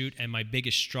America suit, and my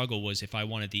biggest struggle was if I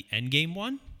wanted the Endgame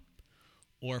one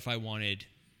or if I wanted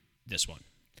this one.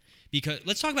 Because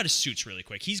let's talk about his suits really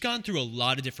quick. He's gone through a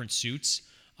lot of different suits.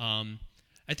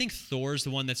 I think Thor's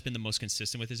the one that's been the most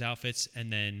consistent with his outfits,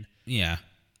 and then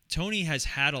Tony has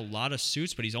had a lot of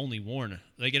suits, but he's only worn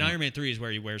like in Iron Man 3 is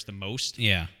where he wears the most.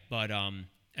 Yeah. But and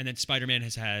then Spider-Man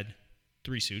has had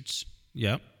 3 suits.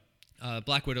 Yep.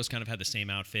 Black Widow's kind of had the same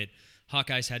outfit.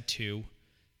 Hawkeye's had 2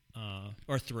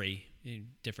 or 3,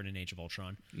 different in Age of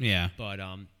Ultron. Yeah. But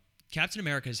Captain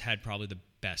America's had probably the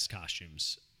best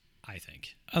costumes, I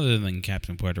think. Other than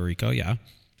Captain Puerto Rico, yeah.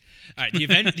 All right,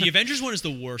 the Avengers one is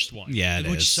the worst one. Yeah,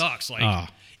 which is. Sucks. Like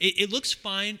it looks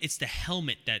fine. It's the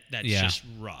helmet that's just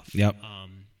rough. Yep.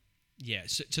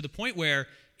 So, to the point where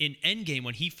in Endgame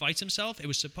when he fights himself, it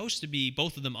was supposed to be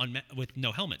both of them with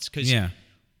no helmets because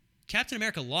Captain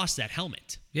America lost that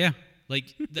helmet. Yeah.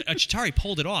 Like Chitauri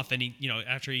pulled it off, and he,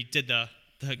 after he did the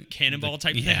cannonball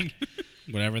type thing.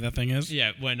 Whatever that thing is.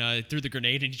 Yeah, when threw the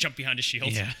grenade and he jumped behind his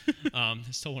shield. Yeah.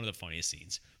 It's still one of the funniest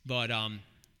scenes. But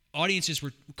audiences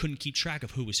couldn't keep track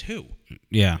of who was who.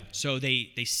 Yeah. So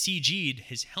they CG'd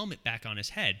his helmet back on his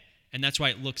head, and that's why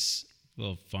it looks a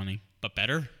little funny, but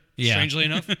better. Yeah. Strangely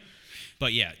enough.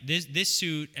 But yeah, this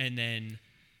suit, and then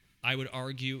I would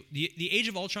argue the Age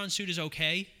of Ultron suit is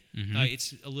okay. Mm-hmm.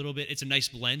 It's a nice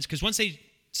blend because once they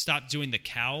stopped doing the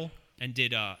cowl and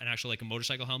did an actual like a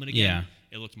motorcycle helmet again,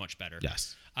 it looked much better.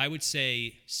 Yes. I would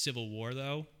say Civil War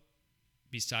though.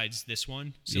 Besides this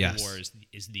one, Civil War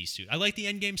is the suit. I like the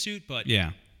Endgame suit, but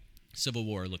Civil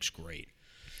War looks great.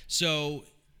 So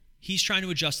he's trying to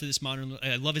adjust to this modern.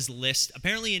 I love his list.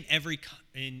 Apparently, in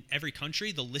every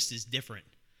country, the list is different.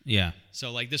 Yeah.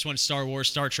 So like this one's Star Wars,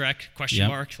 Star Trek ?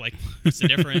 Like what's the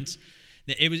difference?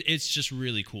 It's just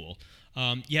really cool.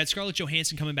 You had Scarlett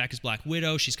Johansson coming back as Black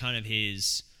Widow. She's kind of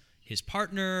his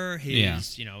partner,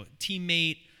 his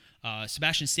teammate.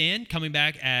 Sebastian Stan coming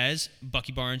back as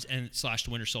Bucky Barnes and /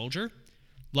 the Winter Soldier.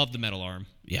 Love the metal arm.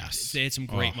 Yes. They had some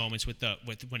great moments with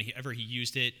whenever he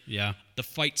used it. Yeah. The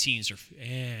fight scenes are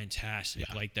fantastic.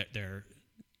 Yeah. Like they're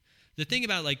the thing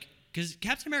about like because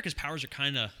Captain America's powers are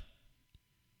kind of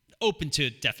open to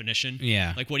definition.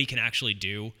 Yeah. Like what he can actually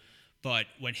do. But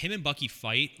when him and Bucky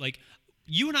fight, like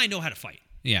you and I know how to fight.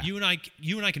 Yeah. You and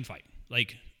I can fight.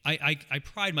 Like I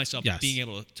pride myself in being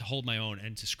able to hold my own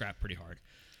and to scrap pretty hard.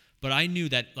 But I knew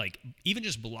that, like, even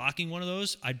just blocking one of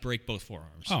those, I'd break both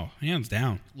forearms. Oh, hands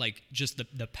down. Like, just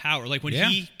the power. Like, when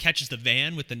he catches the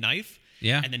van with the knife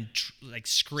and then,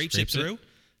 scrapes it through,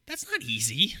 that's not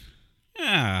easy.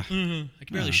 Yeah. Mm-hmm. I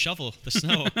can barely shovel the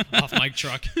snow off my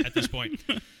truck at this point.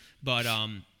 But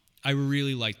I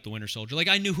really liked the Winter Soldier. Like,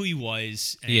 I knew who he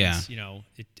was. And,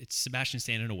 it's Sebastian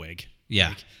Stan in a wig.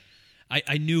 Yeah. Like,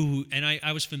 I knew, and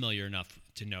I was familiar enough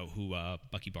to know who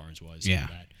Bucky Barnes was. Yeah. And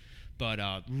that. But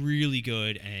really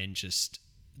good, and just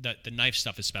the knife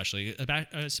stuff especially.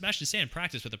 Sebastian Stan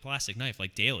practiced with a plastic knife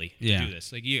like daily to do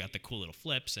this. Like you got the cool little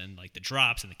flips and like the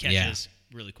drops and the catches.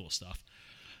 Yeah. Really cool stuff.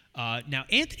 Now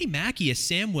Anthony Mackie as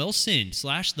Sam Wilson /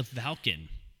 the Falcon.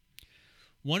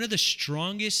 One of the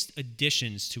strongest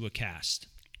additions to a cast.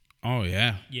 Oh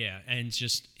yeah. Yeah, and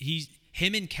just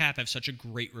him and Cap have such a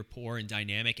great rapport and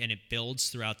dynamic, and it builds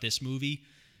throughout this movie,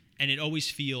 and it always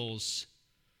feels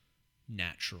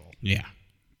natural. Yeah.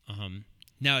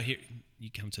 Now here you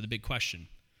come to the big question.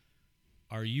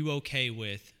 Are you okay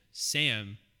with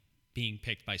Sam being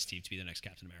picked by Steve to be the next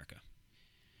Captain America?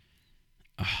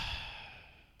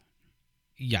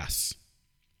 Yes,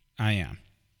 I am.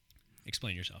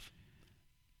 Explain yourself.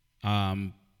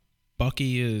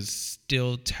 Bucky is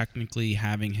still technically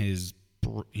having he's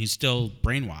still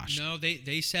brainwashed. No,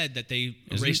 they said that they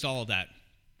erased all of that.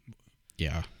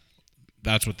 Yeah.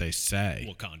 That's what they say.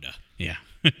 Wakanda. Yeah.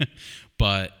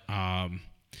 But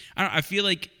I feel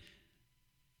like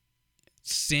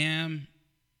Sam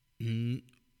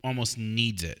almost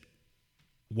needs it,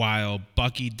 while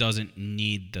Bucky doesn't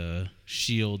need the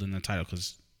shield and the title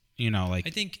because, I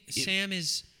think Sam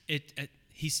is it.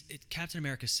 Captain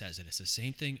America says it. It's the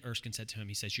same thing Erskine said to him.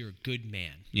 He says, "You're a good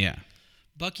man." Yeah.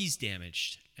 Bucky's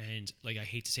damaged, and I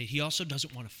hate to say it, he also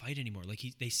doesn't want to fight anymore.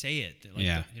 They say it.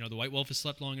 The White Wolf has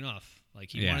slept long enough.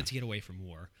 He wanted to get away from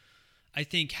war. I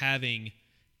think having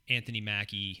Anthony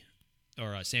Mackie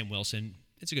or Sam Wilson,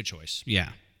 it's a good choice. Yeah.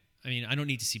 I mean, I don't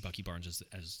need to see Bucky Barnes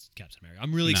as Captain America.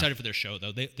 I'm really excited for their show,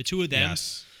 though. The two of them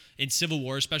in Civil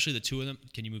War, especially the two of them.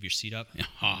 Can you move your seat up?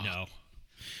 Oh. No.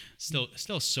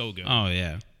 Still so good. Oh,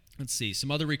 yeah. Let's see.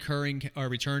 Some other returning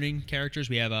characters.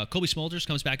 We have Colby Smulders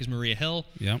comes back as Maria Hill.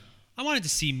 Yep. I wanted to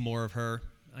see more of her.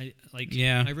 I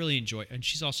really enjoy, and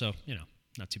she's also,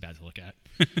 not too bad to look at.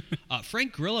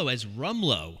 Frank Grillo as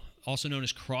Rumlow, also known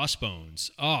as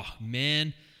Crossbones. Oh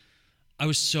man, I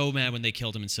was so mad when they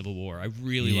killed him in Civil War. I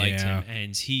really liked him,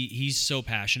 and he's so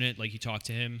passionate. Like, you talk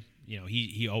to him,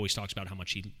 he always talks about how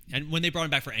much and when they brought him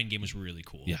back for Endgame was really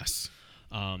cool. Yes.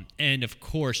 And of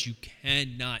course, you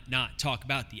cannot not talk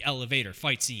about the elevator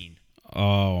fight scene.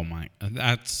 Oh my,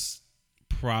 that's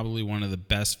probably one of the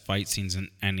best fight scenes in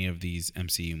any of these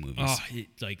MCU movies. Oh,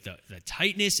 the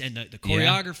tightness and the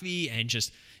choreography and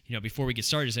just, before we get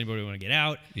started, does anybody want to get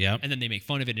out? Yep. And then they make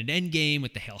fun of it in Endgame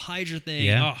with the Hail Hydra thing.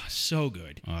 Yeah. Oh, so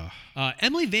good.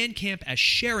 Emily Van Camp as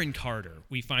Sharon Carter.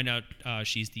 We find out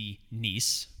she's the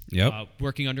niece. Yep.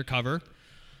 Working undercover.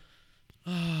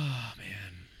 Oh,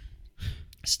 man.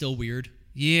 Still weird.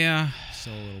 Yeah.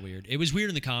 Still a little weird. It was weird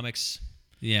in the comics.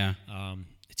 Yeah.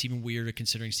 It's even weirder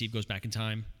considering Steve goes back in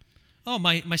time. Oh,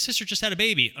 my sister just had a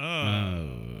baby.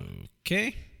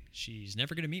 Okay. She's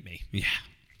never going to meet me. Yeah.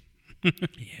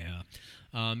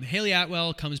 Yeah. Haley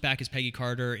Atwell comes back as Peggy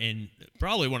Carter in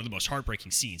probably one of the most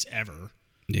heartbreaking scenes ever.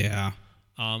 Yeah.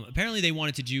 Apparently they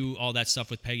wanted to do all that stuff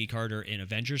with Peggy Carter in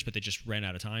Avengers, but they just ran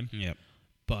out of time. Yep.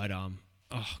 But, oh,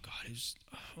 God, it was...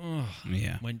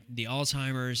 yeah. When the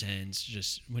Alzheimer's and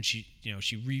just when she,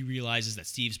 she realizes that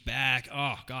Steve's back.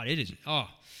 Oh, God, it is... Oh,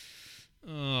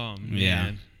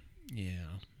 man. Yeah.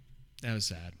 That was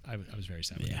sad. I was very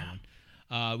sad with that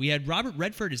one. We had Robert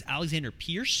Redford as Alexander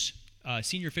Pierce,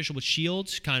 senior official with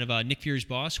S.H.I.E.L.D., kind of Nick Fury's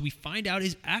boss, who we find out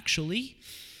is actually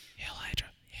Hail Hydra.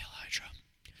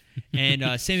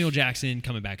 And Samuel Jackson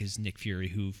coming back as Nick Fury,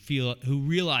 who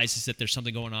realizes that there's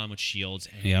something going on with S.H.I.E.L.D.,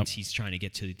 and he's trying to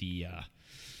get to the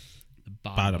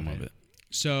bottom of it.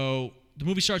 So the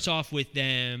movie starts off with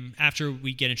them, after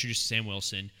we get introduced to Sam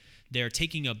Wilson, they're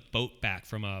taking a boat back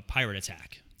from a pirate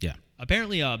attack. Yeah.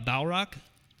 Apparently, Balrog,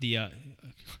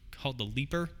 called the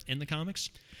Leaper in the comics,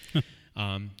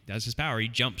 that's his power. He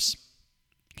jumps.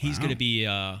 He's going to be,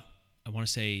 I want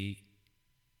to say,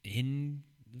 in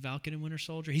Falcon and Winter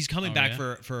Soldier. He's coming back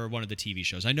for one of the TV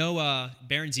shows. I know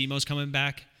Baron Zemo's coming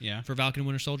back for Falcon and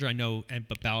Winter Soldier. I know,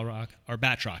 but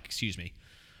Batroc, excuse me,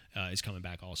 is coming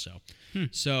back also.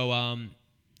 So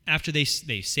after they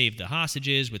save the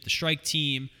hostages with the strike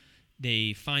team,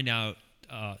 they find out,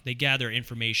 they gather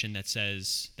information that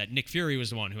says that Nick Fury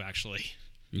was the one who actually...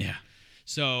 Yeah.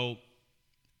 So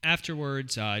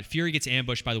afterwards, Fury gets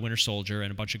ambushed by the Winter Soldier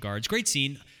and a bunch of guards. Great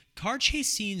scene. Car chase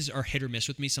scenes are hit or miss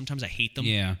with me. Sometimes I hate them.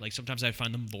 Yeah. Like, sometimes I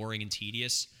find them boring and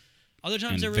tedious. Other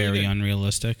times they're really really very good.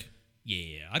 Unrealistic.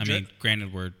 Yeah. I mean,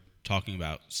 granted, we're talking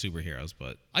about superheroes,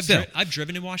 but I've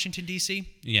driven in Washington, D.C.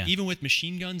 Yeah. Even with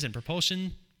machine guns and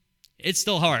propulsion, it's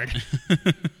still hard.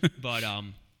 But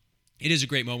it is a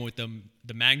great moment with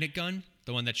the magnet gun,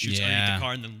 the one that shoots underneath the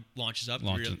car and then launches up.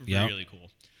 Really cool.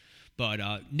 But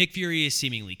Nick Fury is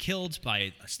seemingly killed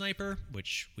by a sniper,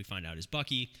 which we find out is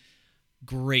Bucky.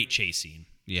 Great chase scene.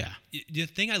 Yeah. The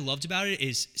thing I loved about it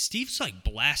is Steve's like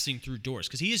blasting through doors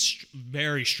because he is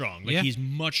very strong. Like he's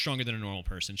much stronger than a normal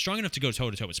person. Strong enough to go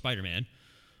toe to toe with Spider-Man.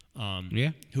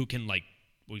 Who can, like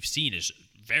we've seen, is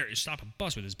stop a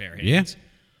bus with his bare hands. Yeah.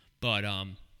 But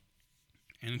and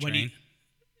a train.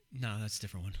 No, that's a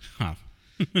different one. Huh.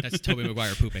 That's Tobey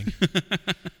Maguire pooping.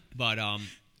 But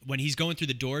when he's going through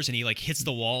the doors and he like hits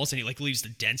the walls and he like leaves the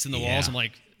dents in the walls, I'm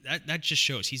like, that just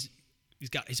shows he's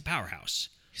a powerhouse.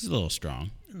 He's a little strong.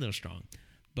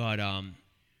 But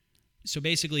so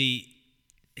basically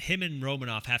him and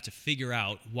Romanoff have to figure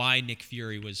out why Nick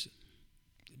Fury was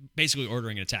basically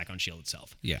ordering an attack on S.H.I.E.L.D.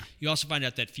 itself. Yeah. You also find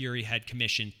out that Fury had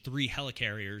commissioned 3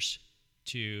 helicarriers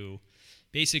to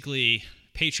basically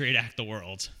Patriot Act the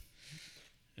world.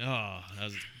 Oh,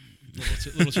 that was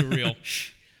a little too real.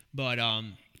 But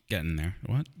getting there.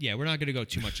 What? Yeah, we're not going to go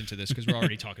too much into this because we're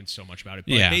already talking so much about it.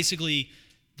 But basically,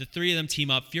 the three of them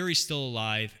team up. Fury's still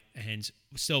alive, and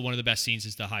still one of the best scenes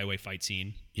is the highway fight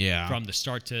scene. Yeah. From the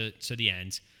start to the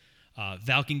end.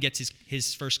 Falcon gets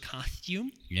his first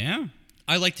costume. Yeah.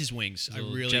 I liked his wings. I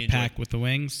really jetpack with the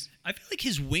wings. I feel like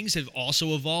his wings have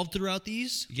also evolved throughout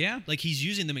these. Yeah. Like he's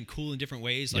using them in cool and different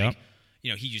ways. Like,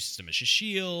 he uses them as a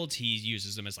shield. He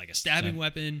uses them as like a stabbing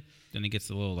weapon. Then he gets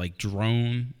the little like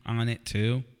drone on it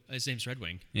too. His name's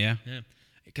Redwing. Yeah. Yeah.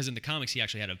 Because in the comics, he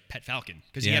actually had a pet falcon.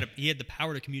 Because he had the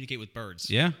power to communicate with birds.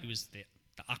 Yeah. He was the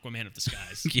Aquaman of the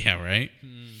skies. Yeah, right?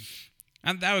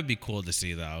 That would be cool to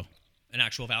see, though. An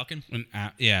actual falcon?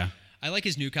 Yeah. I like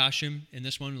his new costume in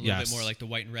this one, a little bit more like the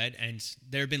white and red. And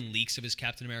there have been leaks of his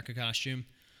Captain America costume.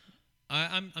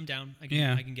 I'm down. I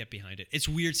can get behind it. It's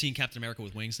weird seeing Captain America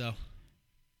with wings, though.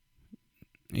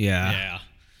 Yeah. Yeah.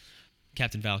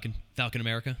 Captain Falcon. Falcon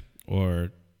America.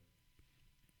 Or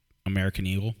American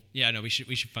Eagle. Yeah, no, we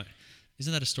should find.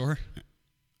 Isn't that a store?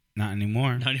 Not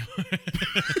anymore. Not anymore.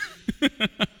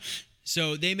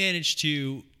 So they managed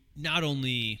to not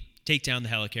only take down the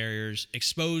helicarriers,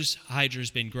 expose Hydra's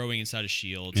been growing inside of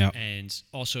S.H.I.E.L.D., and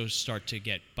also start to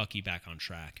get Bucky back on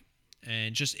track.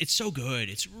 And just, it's so good.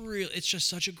 It's just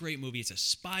such a great movie. It's a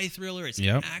spy thriller. It's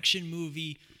an action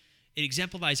movie. It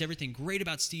exemplifies everything great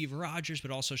about Steve Rogers,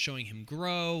 but also showing him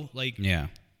grow. Like,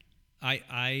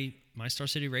 my Star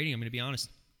City rating, I'm going to be honest,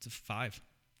 it's a 5.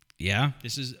 Yeah.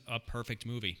 This is a perfect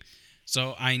movie.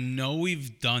 So I know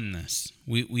we've done this.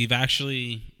 We've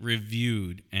actually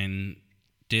reviewed and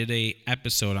did a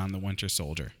episode on the Winter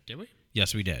Soldier. Did we?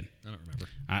 Yes, we did. I don't remember.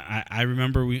 I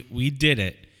remember we did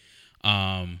it.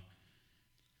 And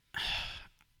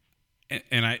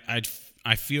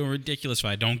I feel ridiculous if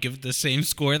I don't give it the same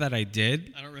score that I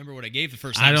did. I don't remember what I gave the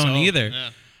first time. I don't either.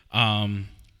 Yeah.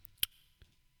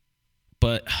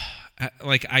 But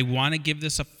I want to give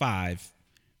this a 5,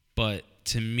 but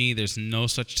to me, there's no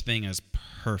such thing as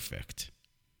perfect.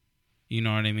 You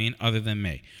know what I mean? Other than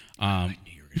me. I knew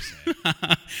you were going to say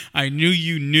it. I knew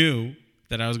you knew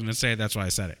that I was going to say it. That's why I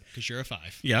said it. Because you're a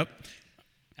 5. Yep.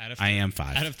 Out of 30. I am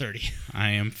 5. Out of 30. I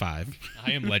am 5.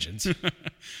 I am Legends.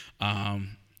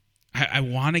 I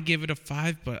want to give it a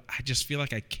 5, but I just feel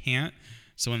like I can't.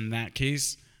 So in that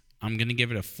case, I'm going to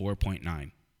give it a 4.9.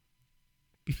 I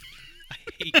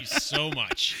hate you so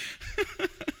much.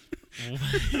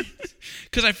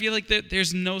 Because I feel like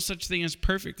there's no such thing as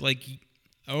perfect. Like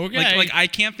I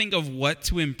can't think of what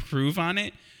to improve on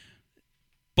it.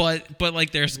 But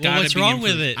like there's got to be. What's wrong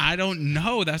with it? I don't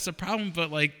know. That's the problem.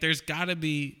 But like there's got to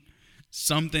be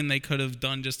something they could have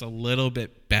done just a little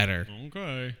bit better.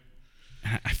 Okay.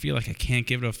 I feel like I can't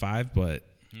give it a 5, but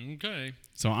okay.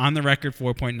 So on the record,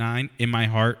 4.9. In my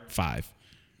heart, 5.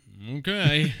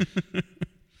 Okay.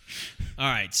 All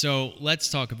right. So let's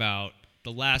talk about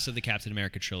the last of the Captain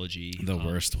America trilogy. The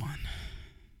worst one.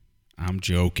 I'm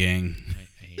joking.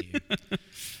 I hate you.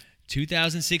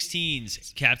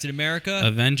 2016's Captain America.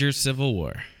 Avengers Civil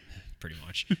War. Pretty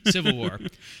much. Civil War.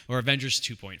 Or Avengers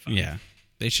 2.5. Yeah.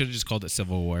 They should have just called it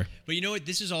Civil War. But you know what?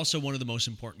 This is also one of the most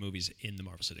important movies in the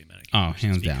Marvel Cinematic Universe. Oh,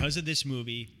 hands down. Because of this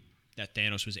movie that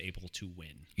Thanos was able to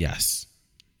win. Yes.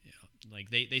 Yeah.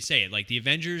 Like they say it. Like the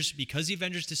Avengers, because the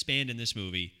Avengers disband in this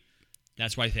movie,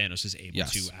 that's why Thanos is able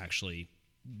to actually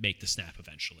make the snap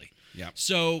eventually. Yeah.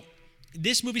 So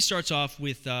this movie starts off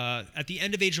with, at the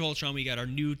end of Age of Ultron, we got our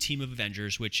new team of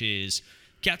Avengers, which is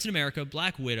Captain America,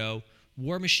 Black Widow,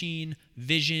 War Machine,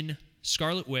 Vision,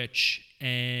 Scarlet Witch,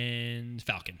 and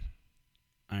Falcon.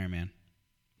 Iron Man.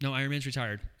 No, Iron Man's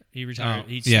retired. He retired.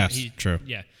 Oh, true.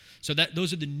 Yeah. So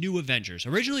those are the new Avengers.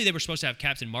 Originally, they were supposed to have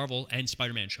Captain Marvel and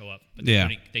Spider-Man show up, but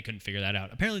they couldn't figure that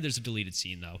out. Apparently, there's a deleted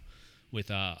scene, though, with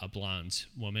a blonde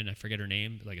woman. I forget her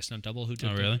name, like a stunt double who did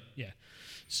Oh, really? Yeah.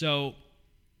 So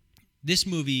this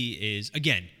movie is,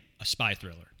 again, a spy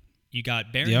thriller. You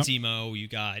got Baron Zemo. You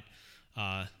got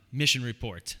Mission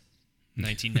Report,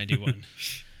 1991.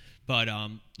 But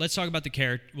let's talk about the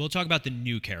character. We'll talk about the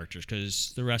new characters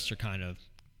because the rest are kind of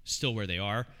still where they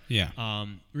are. Yeah.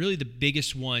 Really, the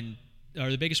biggest one's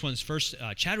first.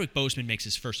 Chadwick Boseman makes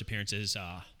his first appearance as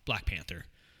Black Panther.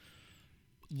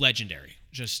 Legendary,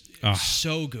 just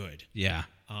so good. Yeah.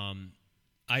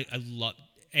 I love.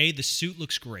 The suit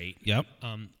looks great. Yep.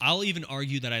 I'll even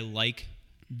argue that I like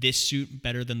this suit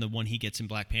better than the one he gets in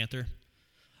Black Panther.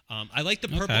 I like the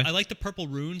purple. Okay. I like the purple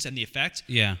runes and the effect.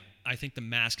 Yeah. I think the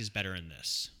mask is better in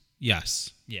this. Yes.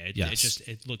 Yeah.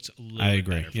 It looks a little I bit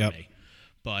agree. better for me.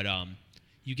 But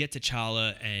you get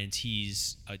T'Challa, and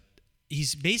he's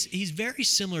very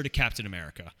similar to Captain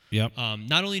America. Yep.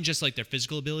 Not only in just like their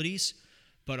physical abilities,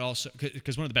 but also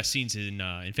because one of the best scenes in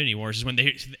Infinity Wars is when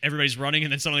everybody's running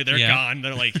and then suddenly they're gone.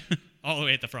 They're like all the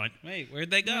way at the front. Wait,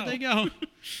 where'd they go? Where'd they go?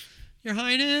 Your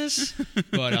Highness.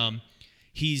 But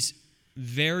he's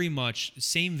very much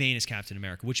same vein as Captain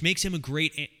America, which makes him a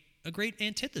great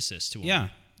antithesis to him. Yeah.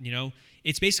 You know,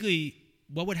 it's basically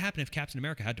what would happen if Captain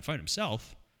America had to fight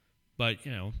himself, but,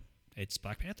 you know, it's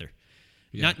Black Panther.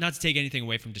 Yeah. Not to take anything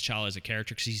away from T'Challa as a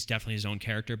character, because he's definitely his own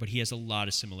character, but he has a lot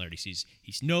of similarities.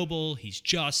 He's noble, he's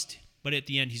just, but at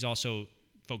the end, he's also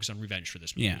focused on revenge for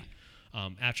this movie. Yeah.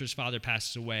 After his father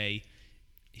passes away,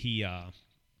 he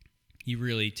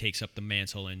really takes up the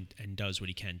mantle and does what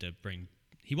he can to bring.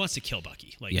 He wants to kill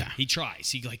Bucky. Like, he tries.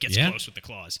 He like gets close with the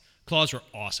claws. Claws were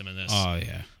awesome in this. Oh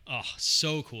yeah. Oh,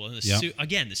 so cool. And the suit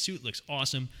again. The suit looks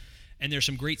awesome, and there's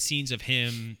some great scenes of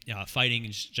him fighting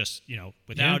and just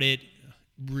without it.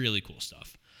 Really cool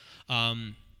stuff.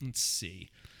 Let's see.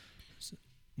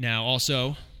 Now,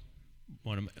 also,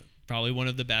 probably one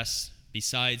of the best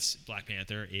besides Black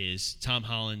Panther is Tom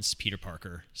Holland's Peter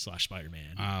Parker /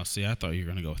 Spider-Man. Oh, see, I thought you were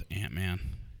gonna go with Ant-Man.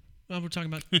 Well, we're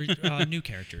talking about new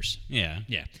characters. Yeah.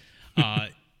 Yeah.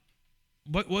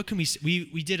 What can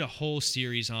we did a whole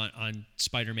series on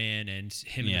Spider-Man and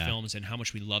him in the films and how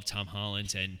much we love Tom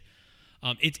Holland, and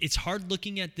it's hard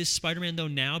looking at this Spider-Man though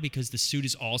now because the suit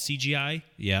is all CGI.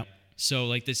 Yeah. So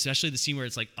like especially the scene where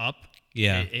it's like up.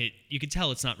 Yeah. You can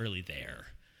tell it's not really there,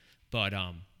 but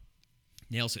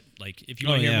nails it. Like if you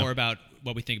want to hear more about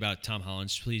what we think about Tom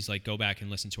Holland, please like go back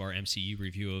and listen to our MCU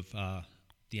review of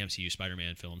the MCU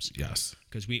Spider-Man films. Yes.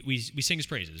 Because we sing his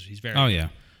praises. He's very good.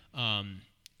 Yeah.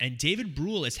 And David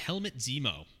Brühl as Helmut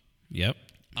Zemo. Yep.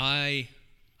 I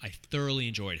thoroughly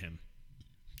enjoyed him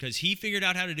because he figured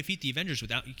out how to defeat the Avengers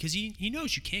because he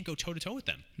knows you can't go toe-to-toe with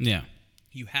them. Yeah.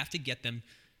 You have to get them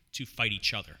to fight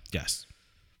each other. Yes.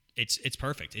 It's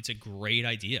perfect. It's a great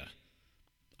idea.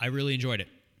 I really enjoyed it.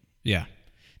 Yeah.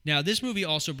 Now, this movie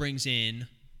also brings in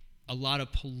a lot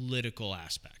of political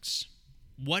aspects.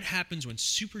 What happens when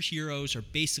superheroes are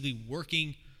basically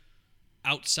working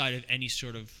outside of any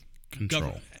sort of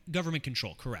government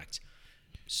control? Correct.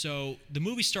 So the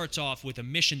movie starts off with a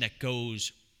mission that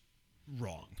goes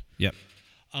wrong. Yep.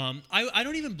 I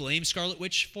don't even blame Scarlet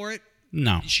Witch for it.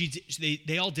 No.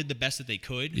 They all did the best that they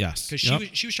could. Yes. Because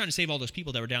she was trying to save all those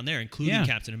people that were down there, including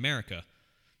Captain America.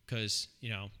 Because,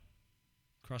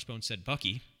 Crossbones said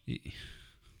Bucky,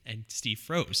 and Steve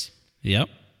froze. Yep.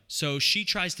 So she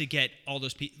tries to get all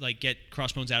those people, like get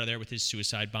Crossbones out of there with his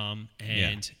suicide bomb,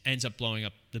 and ends up blowing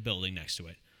up the building next to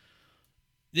it.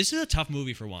 This is a tough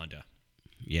movie for Wanda.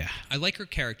 Yeah. I like her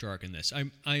character arc in this.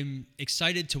 I'm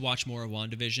excited to watch more of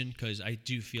WandaVision because I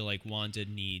do feel like Wanda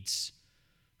needs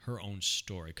her own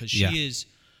story because she is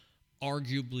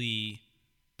arguably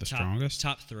the strongest.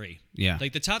 Top three. Yeah.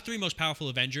 Like the top three most powerful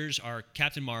Avengers are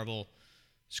Captain Marvel,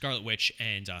 Scarlet Witch,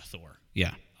 and Thor.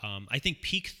 Yeah. I think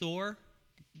peak Thor.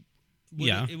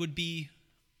 It would be.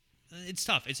 It's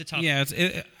tough. It's a tough. Yeah.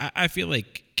 I feel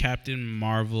like Captain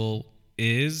Marvel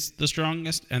is the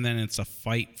strongest, and then it's a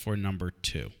fight for number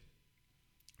 2.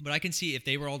 But I can see if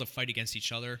they were all to fight against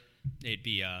each other, it'd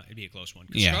be a close one.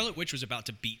 Yeah. Scarlet Witch was about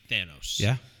to beat Thanos.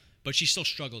 Yeah. But she still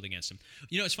struggled against him.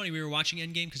 It's funny. We were watching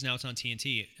Endgame because now it's on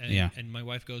TNT, and my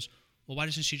wife goes, "Well, why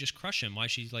doesn't she just crush him? Why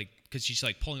is she like?" Because she's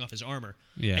like pulling off his armor.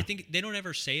 Yeah. I think they don't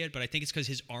ever say it, but I think it's because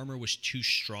his armor was too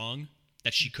strong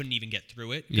that she couldn't even get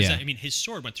through it. Yeah. I mean, his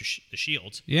sword went through the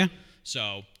shield. Yeah.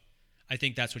 So, I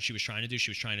think that's what she was trying to do. She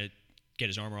was trying to get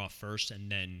his armor off first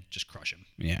and then just crush him.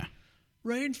 Yeah.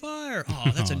 Rain fire.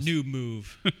 Oh, that's a noob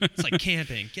move. It's like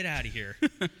camping. Get out of here.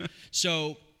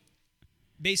 So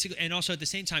basically, and also at the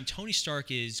same time, Tony Stark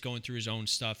is going through his own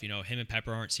stuff. Him and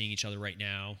Pepper aren't seeing each other right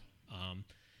now.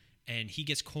 And he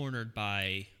gets cornered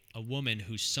by a woman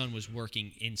whose son was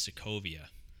working in Sokovia.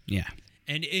 Yeah.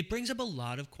 And it brings up a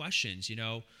lot of questions.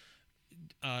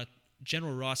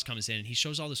 General Ross comes in and he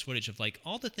shows all this footage of like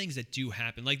all the things that do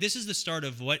happen. Like this is the start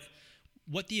of what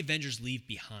the Avengers leave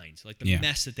behind, like the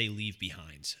mess that they leave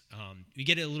behind. We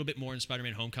get it a little bit more in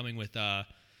Spider-Man Homecoming with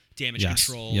damage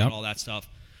control and all that stuff.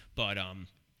 But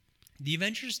the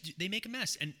Avengers, they make a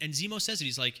mess. And Zemo says it.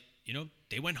 He's like,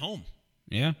 they went home.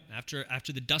 Yeah. After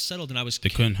the dust settled and they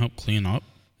couldn't help clean up.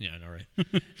 Yeah, I know,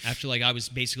 right? After I was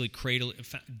basically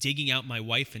digging out my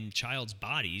wife and child's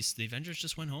bodies, the Avengers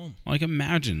just went home. Like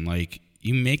imagine,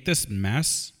 you make this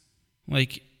mess.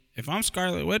 Like if I'm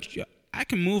Scarlet Witch, I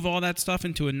can move all that stuff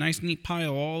into a nice, neat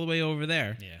pile all the way over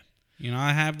there. Yeah.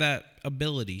 I have that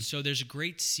ability. So there's a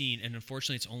great scene, and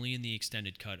unfortunately it's only in the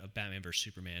extended cut of Batman vs.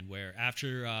 Superman, where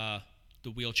after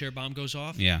the wheelchair bomb goes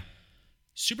off,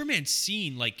 Superman's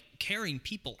seen carrying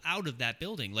people out of that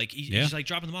building. He's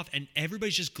dropping them off, and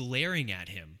everybody's just glaring at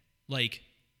him.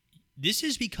 This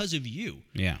is because of you.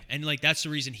 Yeah. And that's the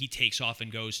reason he takes off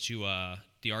and goes to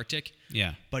the Arctic.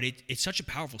 Yeah. But it's such a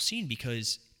powerful scene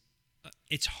because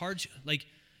it's hard to, like,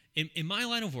 in my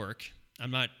line of work, I'm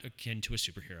not akin to a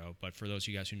superhero, but for those of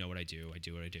you guys who know what I do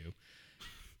what I do.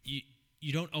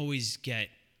 You don't always get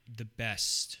the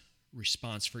best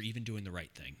response for even doing the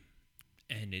right thing.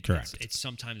 And it's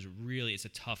sometimes really, it's a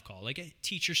tough call. Like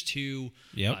teachers too,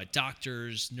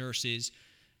 doctors, nurses,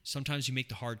 sometimes you make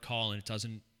the hard call and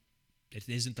it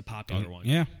isn't the popular one.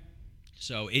 Yeah.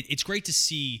 So it's great to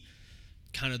see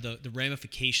kind of the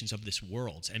ramifications of this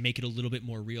world and make it a little bit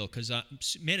more real. Because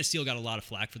Man of Steel got a lot of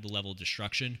flack for the level of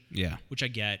destruction. Yeah. Which I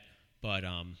get, but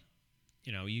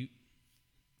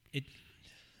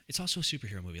it's also a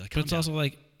superhero movie. Like, but it's also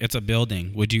like it's a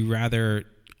building. Would you rather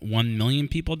 1 million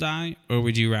people die, or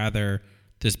would you rather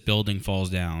this building falls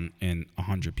down and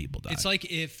 100 people die? It's like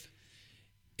if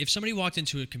somebody walked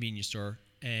into a convenience store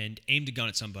and aimed a gun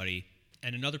at somebody,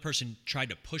 and another person tried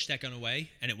to push that gun away,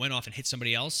 and it went off and hit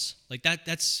somebody else. Like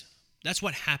that's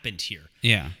what happened here.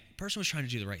 Yeah, the person was trying to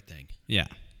do the right thing. Yeah,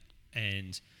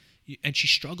 and she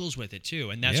struggles with it too,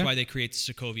 and that's why they create the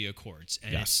Sokovia Accords,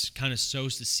 and it kind of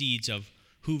sows the seeds of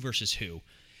who versus who,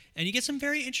 and you get some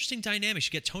very interesting dynamics.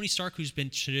 You get Tony Stark, who's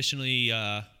been traditionally,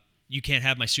 you can't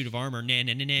have my suit of armor,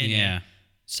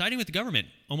 siding with the government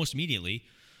almost immediately.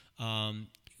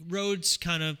 Rhodes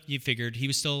kind of, you figured he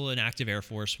was still an active Air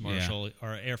Force Marshal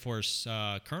or Air Force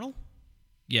Colonel.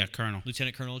 Yeah, Colonel.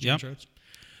 Lieutenant Colonel James Rhodes.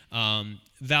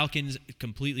 Falcon's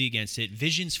completely against it.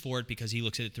 Vision's for it because he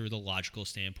looks at it through the logical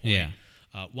standpoint. Yeah.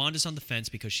 Wanda's on the fence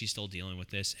because she's still dealing with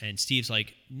this, and Steve's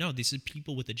like, "No, these are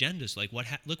people with agendas. Like,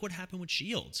 look what happened with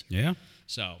Shield." Yeah.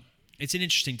 So it's an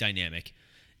interesting dynamic.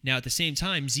 Now, at the same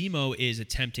time, Zemo is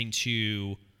attempting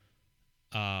to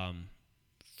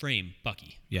frame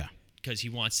Bucky. Yeah. Because he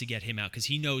wants to get him out, because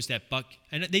he knows that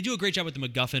and they do a great job with the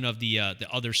MacGuffin of the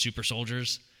other super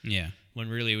soldiers. Yeah. When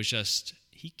really it was just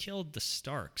he killed the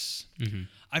Starks. Mm-hmm.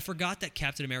 I forgot that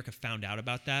Captain America found out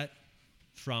about that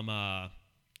from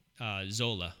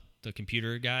Zola, the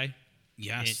computer guy.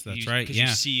 Yes, that's right. Because you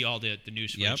see all the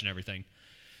news footage and everything.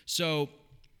 So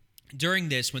during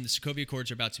this, when the Sokovia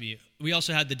Accords are about to be, we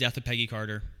also had the death of Peggy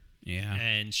Carter. Yeah.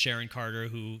 And Sharon Carter,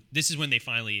 who this is when they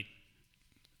finally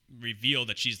reveal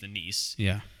that she's the niece.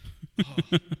 Yeah.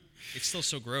 It's still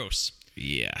so gross.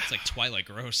 Yeah. It's like Twilight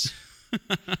gross.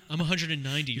 I'm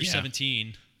 190. You're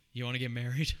 17. You want to get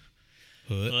married?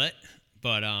 What?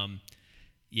 But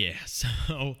yeah.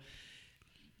 So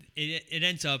it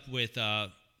ends up with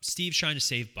Steve trying to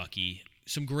save Bucky.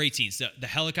 Some great scenes. The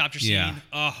helicopter scene. Yeah.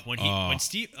 Oh, when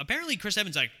Steve, apparently Chris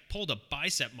Evans like pulled a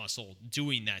bicep muscle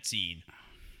doing that scene.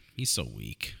 He's so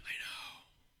weak. I know.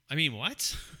 I mean,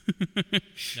 what?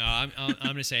 No, I'm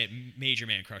gonna say it. Major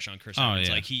man crush on Chris Evans.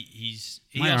 Yeah. Like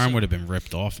my arm would have been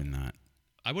ripped off in that.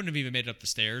 I wouldn't have even made it up the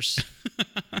stairs.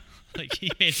 Like he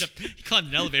climbed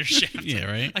an elevator shaft. Yeah,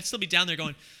 right. I'd still be down there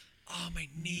going, "Oh, my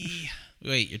knee."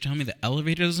 Wait, you're telling me the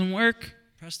elevator doesn't work?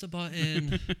 Press the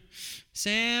button.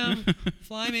 Sam,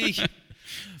 fly me.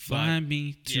 Fly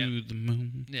me to the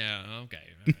moon. Yeah. Okay.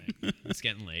 All right. It's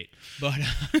getting late, but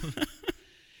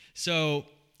so.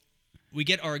 We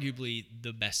get arguably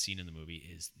the best scene in the movie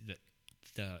is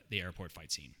the airport fight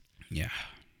scene. Yeah.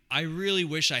 I really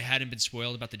wish I hadn't been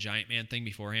spoiled about the giant man thing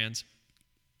beforehand.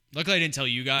 Luckily, I didn't tell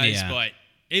you guys, but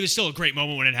it was still a great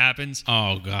moment when it happens.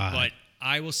 Oh, God. But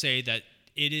I will say that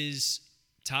it is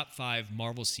top 5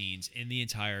 Marvel scenes in the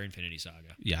entire Infinity Saga.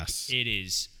 Yes. It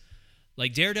is.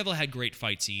 Like, Daredevil had great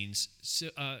fight scenes.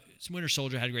 Winter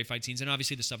Soldier had great fight scenes. And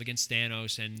obviously the stuff against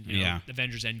Thanos and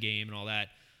Avengers Endgame and all that.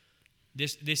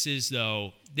 This is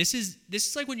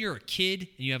like when you're a kid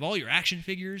and you have all your action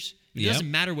figures. It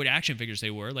doesn't matter what action figures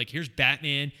they were. Like, here's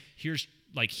Batman, here's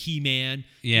like He-Man,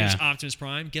 here's Optimus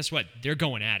Prime. Guess what? They're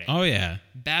going at it. Oh yeah,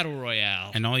 battle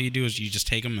royale. And all you do is you just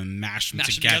take them and mash them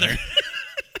together.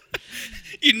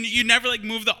 you never like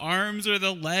move the arms or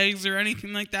the legs or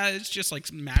anything like that. It's just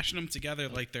like mashing them together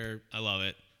like they're. I love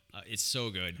it. It's so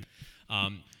good.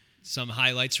 Some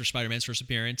highlights for Spider-Man's first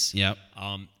appearance. Yep.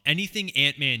 Anything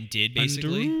Ant-Man did,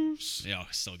 basically. Yeah,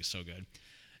 so good.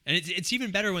 And it's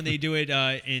even better when they do it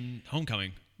in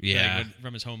Homecoming. Yeah. Like,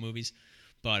 from his home movies.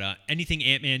 But anything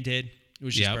Ant-Man did, it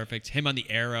was just perfect. Him on the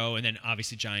arrow, and then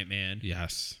obviously Giant Man.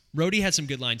 Yes. Rhodey had some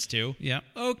good lines too. Yeah.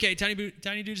 Okay, Tiny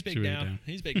Dude's big now.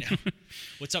 He's big now.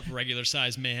 What's up, regular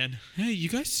size man? Hey, you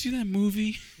guys see that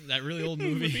movie? That really old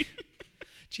movie?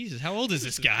 Jesus, how old is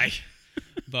this guy?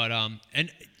 But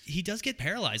and he does get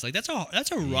paralyzed. Like that's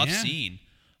a rough scene.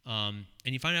 And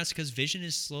you find out it's because Vision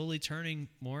is slowly turning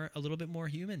a little bit more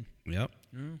human. Yep.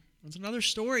 That's another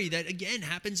story that again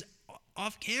happens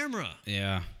off camera.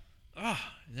 Yeah. And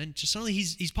then just suddenly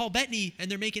he's Paul Bettany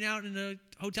and they're making out in a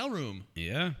hotel room.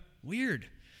 Yeah. Weird.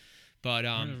 But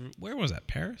where was that?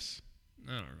 Paris?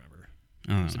 I don't remember.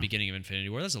 It was the beginning of Infinity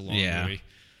War. That's a long movie.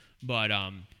 But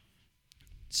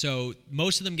so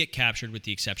most of them get captured with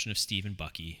the exception of Steve and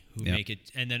Bucky, who make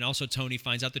it. And then also Tony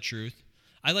finds out the truth.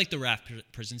 I like the raft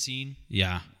prison scene.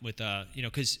 Yeah. With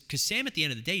because Sam at the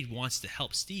end of the day wants to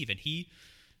help Steve, and he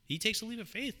takes a leap of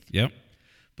faith. Yep.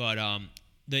 But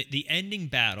the ending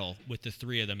battle with the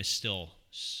three of them is still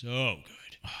so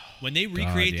good. When they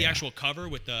recreate the actual cover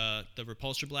with the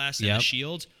repulsor blast and the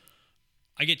shield,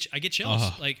 I get chills.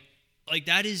 Like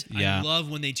that is I love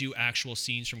when they do actual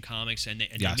scenes from comics and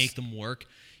they make them work.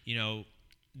 You know,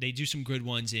 they do some good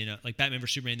ones in like Batman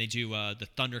vs Superman. They do the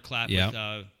thunderclap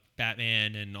with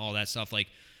Batman and all that stuff. Like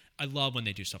I love when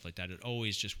they do stuff like that. It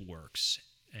always just works.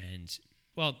 And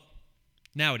well,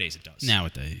 nowadays it does.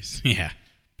 Nowadays, yeah.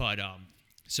 But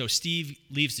so Steve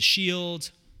leaves the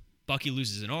shield. Bucky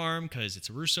loses an arm because it's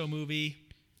a Russo movie.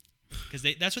 Because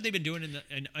that's what they've been doing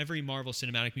in every Marvel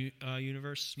Cinematic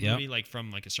Universe movie. Like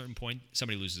from like a certain point,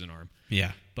 somebody loses an arm.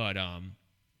 Yeah. But and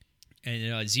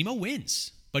Zemo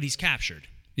wins, but he's captured.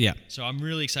 Yeah. So I'm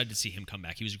really excited to see him come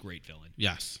back. He was a great villain.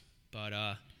 Yes. But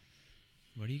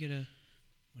what are you gonna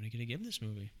give this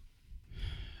movie?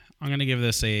 I'm gonna give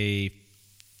this a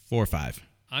 4 or 5.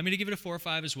 I'm gonna give it a 4 or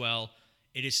 5 as well.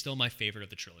 It is still my favorite of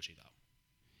the trilogy, though.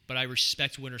 But I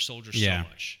respect Winter Soldier so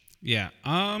much. Yeah.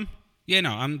 Yeah,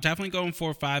 no, I'm definitely going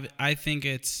 4 or 5. I think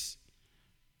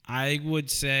I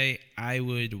would say I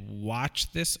would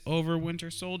watch this over Winter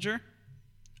Soldier.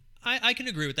 I can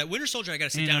agree with that. Winter Soldier, I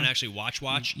got to sit down and actually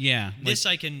watch. Yeah. This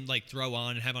I can like throw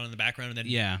on and have on in the background, and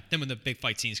then when the big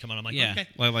fight scenes come on, I'm like, okay.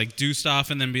 Like do stuff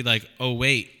and then be like, oh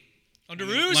wait, under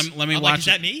ruse. Let me watch. Like, is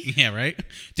that me? Yeah, right.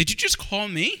 Did you just call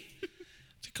me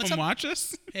to come watch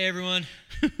us? Hey everyone.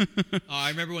 I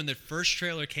remember when the first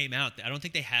trailer came out. I don't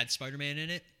think they had Spider-Man in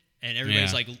it. And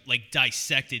everybody's like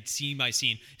dissected scene by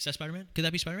scene. Is that Spider-Man? Could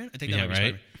that be Spider-Man? I think that might be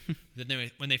Spider-Man.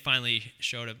 Then when they finally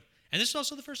showed up, and this is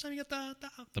also the first time you got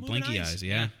the blinky eyes,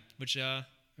 which I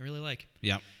really like.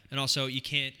 Yeah. And also, you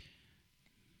can't.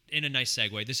 In a nice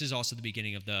segue, this is also the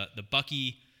beginning of the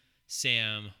Bucky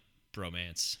Sam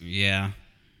bromance. Yeah.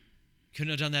 Couldn't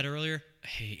have done that earlier. I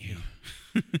hate you.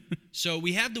 So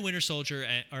we have the Winter Soldier,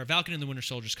 or Falcon and the Winter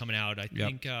Soldier's coming out. I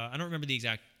think I don't remember the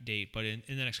exact date, but in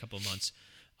the next couple of months.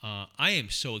 I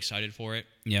am so excited for it.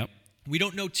 Yep. We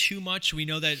don't know too much. We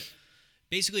know that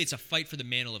basically it's a fight for the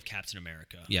mantle of Captain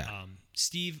America. Yeah.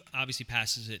 Steve obviously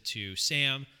passes it to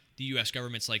Sam. The U.S.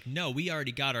 government's like, no, we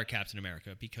already got our Captain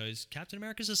America because Captain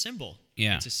America's a symbol.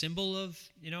 Yeah. It's a symbol of,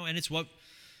 and it's what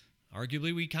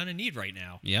arguably we kind of need right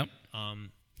now. Yep.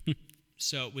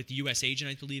 So with the U.S. Agent,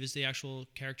 I believe is the actual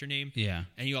character name. Yeah.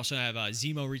 And you also have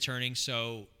Zemo returning.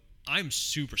 So I'm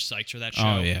super psyched for that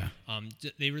show. Oh yeah.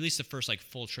 They released the first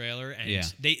full trailer, and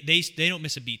they don't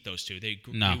miss a beat. Those two, they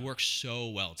work so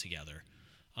well together.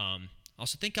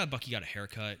 Also, thank God Bucky got a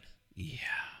haircut. Yeah.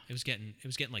 It was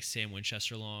getting like Sam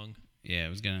Winchester long. Yeah, it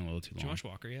was getting a little too long. Did you watch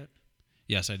Walker yet?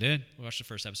 Yes, I did. We watched the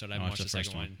first episode. I haven't watched the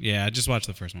second one. Yeah, I just watched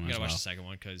the first one. You gotta watch the second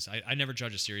one because I never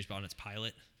judge a series on its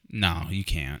pilot. No, you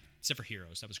can't. Except for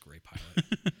Heroes, that was a great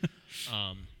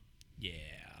pilot. Yeah.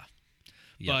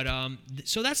 Yep. But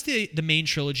so that's the main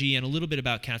trilogy and a little bit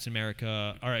about Captain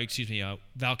America, or excuse me,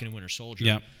 Falcon and Winter Soldier.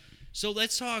 Yep. So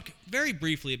let's talk very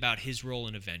briefly about his role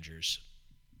in Avengers.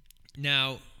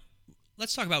 Now,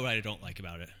 let's talk about what I don't like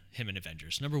about him in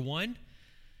Avengers. Number one,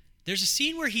 there's a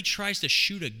scene where he tries to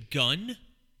shoot a gun,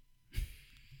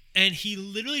 and he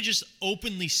literally just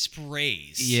openly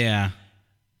sprays. Yeah.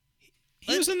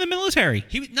 He was in the military.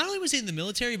 He not only was he in the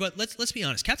military, but let's be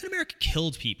honest, Captain America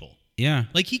killed people. Yeah.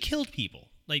 Like, he killed people.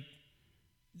 Like,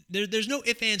 there's no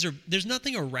ifs, ands, or there's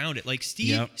nothing around it. Like,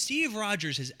 Steve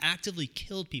Rogers has actively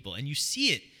killed people, and you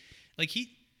see it. Like, he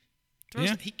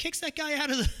kicks that guy out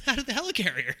of the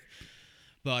helicarrier.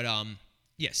 But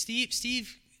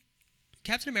Steve,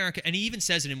 Captain America, and he even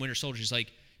says it in Winter Soldier. He's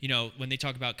like, when they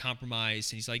talk about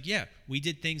compromise, and he's like, yeah, we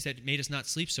did things that made us not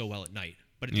sleep so well at night.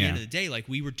 But at the end of the day,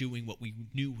 we were doing what we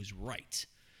knew was right.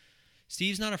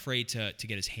 Steve's not afraid to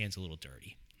get his hands a little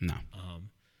dirty. No.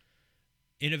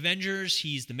 In Avengers,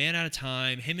 he's the man out of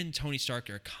time. Him and Tony Stark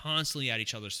are constantly at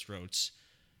each other's throats.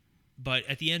 But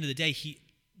at the end of the day, he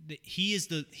is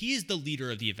the leader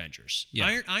of the Avengers.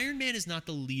 Yeah. Iron Man is not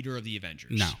the leader of the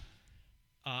Avengers. No.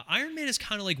 Iron Man is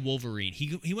kind of like Wolverine.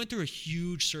 He went through a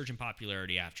huge surge in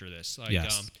popularity after this.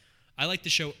 Yes. I like the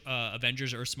show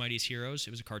Avengers: Earth's Mightiest Heroes.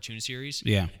 It was a cartoon series.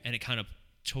 Yeah. And it kind of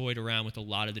toyed around with a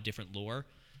lot of the different lore,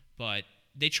 but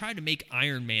they tried to make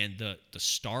Iron Man the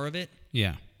star of it.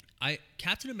 Yeah.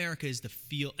 Captain America is the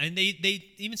feel, and they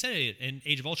even said it in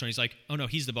Age of Ultron. He's like, oh no,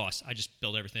 he's the boss. I just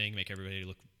build everything, make everybody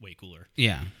look way cooler.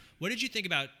 Yeah. What did you think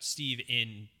about Steve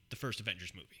in the first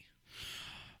Avengers movie?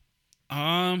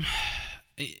 I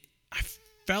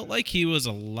felt like he was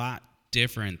a lot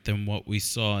different than what we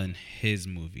saw in his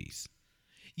movies.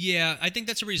 Yeah, I think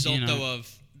that's a result, though,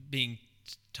 of being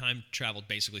time traveled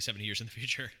basically 70 years in the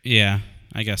future. Yeah,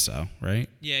 I guess so, right?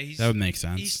 Yeah, that would make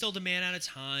sense. He's still the man out of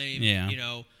time,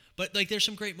 Yeah. But, like, there's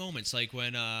some great moments, like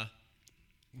when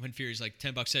Fury's like,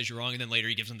 $10 says you're wrong, and then later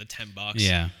he gives him the $10.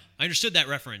 Yeah. I understood that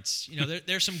reference.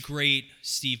 There's some great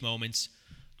Steve moments.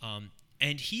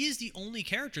 And he is the only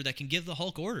character that can give the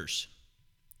Hulk orders.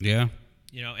 Yeah.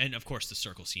 And of course the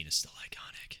circle scene is still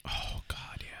iconic. Oh, God,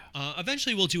 yeah.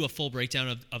 Eventually we'll do a full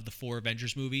breakdown of the 4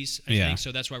 Avengers movies, I think.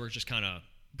 So that's why we're just kind of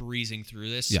breezing through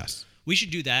this. Yes. We should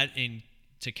do that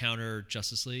to counter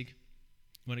Justice League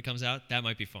when it comes out. That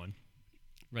might be fun.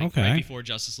 Right before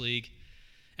Justice League.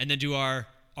 And then do our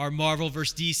Marvel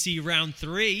vs. DC round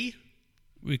 3.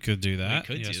 We could do that.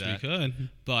 We could.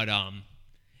 But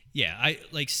yeah, I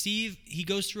like Steve. He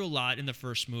goes through a lot in the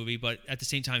first movie, but at the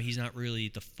same time, he's not really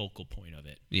the focal point of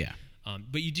it. Yeah.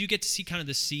 But you do get to see kind of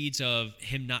the seeds of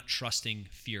him not trusting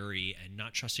Fury and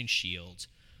not trusting Shield,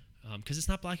 because it's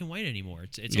not black and white anymore.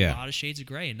 It's a lot of shades of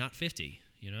gray and not 50.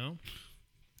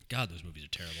 God, those movies are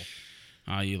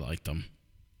terrible. You like them.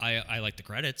 I like the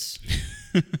credits.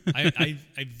 I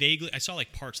vaguely saw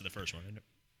like parts of the first one,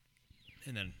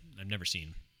 and then I've never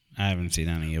seen. I haven't seen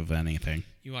any of anything.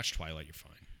 You watch Twilight, you're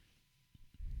fine.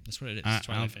 That's what it is.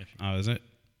 Twilight fan. Oh, is it?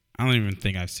 I don't even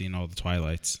think I've seen all the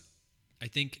Twilights. I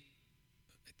think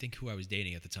who I was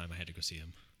dating at the time, I had to go see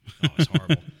him. Oh, it's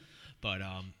horrible. But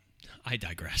I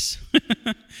digress.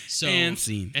 So and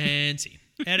scene.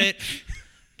 Edit.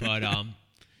 But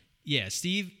yeah,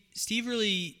 Steve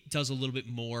really does a little bit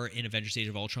more in Avengers: Age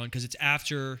of Ultron because it's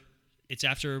after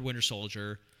Winter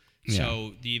Soldier. Yeah.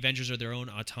 So the Avengers are their own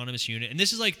autonomous unit, and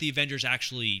this is like the Avengers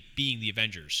actually being the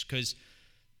Avengers because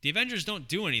the Avengers don't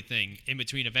do anything in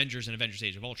between Avengers and Avengers: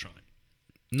 Age of Ultron.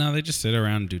 No, they just sit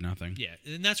around and do nothing. Yeah,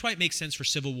 and that's why it makes sense for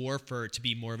Civil War for it to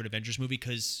be more of an Avengers movie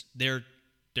because they're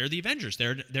the Avengers.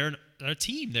 They're a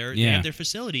team. They have their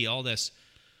facility. All this,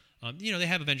 they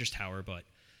have Avengers Tower, but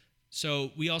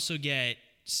so we also get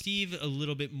Steve a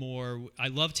little bit more. I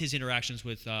loved his interactions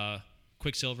with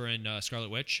Quicksilver and Scarlet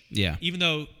Witch. Yeah, even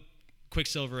though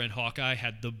Quicksilver and Hawkeye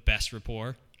had the best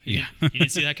rapport. You didn't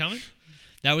see that coming?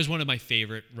 That was one of my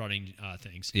favorite running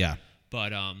things. Yeah,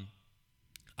 but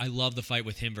I love the fight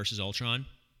with him versus Ultron.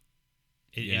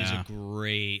 It is a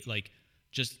great,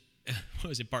 just, what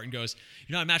was it? Barton goes,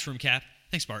 "You're not a match for him, Cap."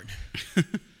 Thanks, Barton.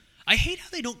 I hate how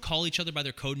they don't call each other by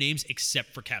their code names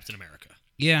except for Captain America.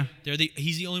 Yeah.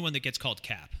 He's the only one that gets called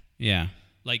Cap. Yeah.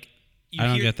 I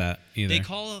don't get that either.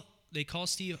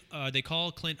 They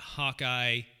call Clint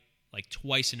Hawkeye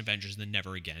twice in Avengers and then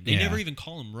never again. They never even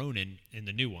call him Ronin in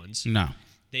the new ones. No.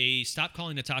 They stopped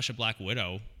calling Natasha Black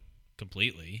Widow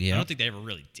completely. Yeah. I don't think they ever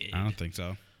really did. I don't think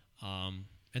so. And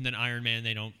then Iron Man,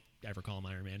 they don't ever call him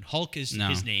Iron Man. Hulk is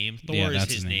his name. Thor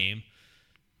is his name.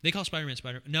 They call Spider-Man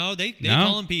Spider-Man. No, they No.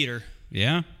 call him Peter.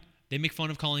 Yeah. They make fun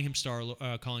of calling him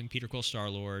calling Peter Quill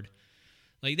Star-Lord.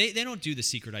 They don't do the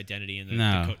secret identity in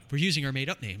the code. We're using our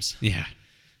made-up names. Yeah.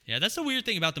 Yeah, that's the weird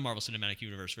thing about the Marvel Cinematic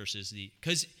Universe versus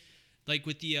because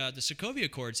with the Sokovia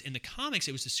Accords in the comics,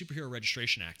 it was the Superhero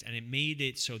Registration Act, and it made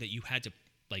it so that you had to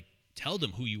tell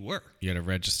them who you were. You had to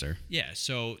register. Yeah,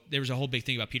 so there was a whole big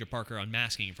thing about Peter Parker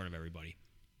unmasking in front of everybody,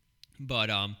 but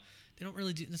they don't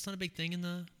really do. That's not a big thing in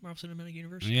the Marvel Cinematic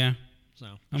Universe. Yeah. So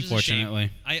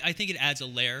unfortunately, I think it adds a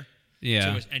layer.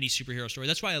 Yeah. To any superhero story.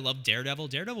 That's why I love Daredevil.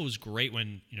 Daredevil was great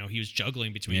when he was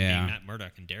juggling between being Matt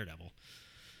Murdock and Daredevil.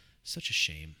 Such a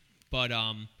shame. But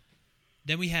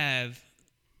then we have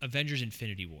Avengers: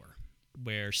 Infinity War,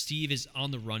 where Steve is on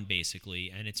the run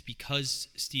basically, and it's because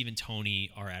Steve and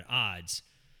Tony are at odds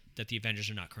that the Avengers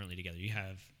are not currently together. You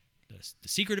have the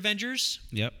Secret Avengers.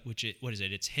 Yep. What is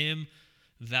it? It's him,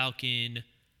 Falcon,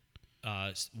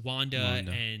 Wanda.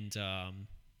 And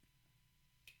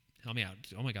help me out.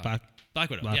 Oh my God. Black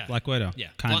Widow. Black Widow. Yeah.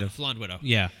 Kind of. Blonde Widow.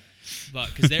 Yeah. But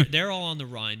because they're all on the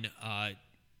run.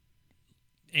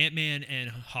 Ant-Man and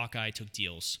Hawkeye took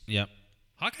deals. Yep.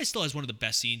 Hawkeye still has one of the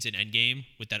best scenes in Endgame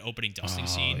with that opening dusting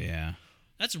scene. Oh, yeah.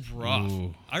 That's rough.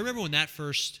 Ooh. I remember when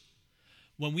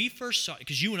we first saw it,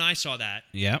 because you and I saw that.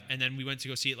 Yep. And then we went to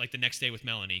go see it the next day with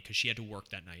Melanie because she had to work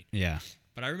that night. Yeah.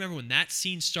 But I remember when that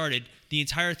scene started, the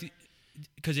entire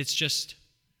because it's just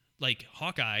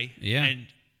Hawkeye. Yeah. And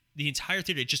the entire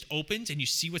theater, it just opens and you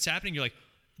see what's happening. You're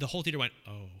the whole theater went,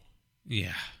 oh.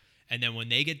 Yeah. And then when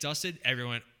they get dusted,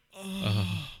 everyone went,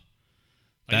 oh.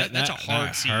 That's a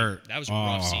hard scene. Hurt. That was a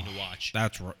rough scene to watch.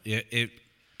 It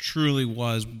truly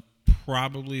was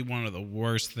probably one of the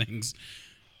worst things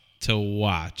to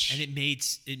watch. And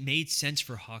it made sense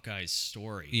for Hawkeye's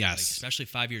story. Yes. Like, especially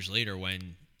 5 years later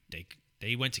when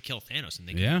they went to kill Thanos and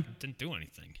they didn't do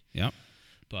anything. Yep.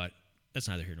 But that's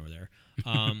neither here nor there.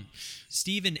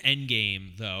 Steven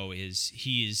Endgame, though,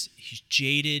 he's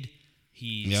jaded.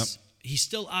 He's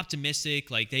still optimistic.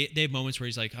 Like they have moments where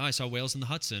he's like, "Oh, I saw whales in the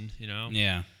Hudson," you know.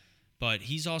 Yeah. But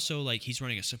he's also like he's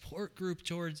running a support group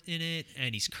in it,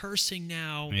 and he's cursing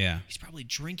now. Yeah. He's probably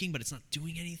drinking, but it's not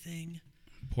doing anything.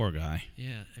 Poor guy.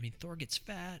 Yeah, I mean Thor gets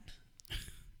fat.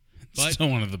 But still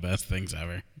one of the best things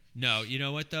ever. No, you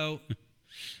know what though?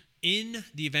 In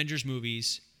the Avengers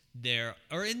movies,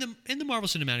 in the Marvel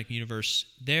Cinematic Universe,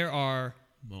 there are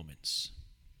moments.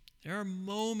 There are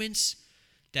moments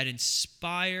that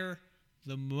inspire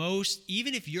the most,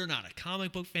 even if you're not a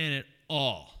comic book fan at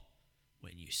all.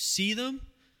 When you see them,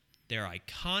 they're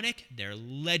iconic, they're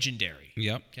legendary.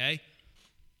 Yep. Okay?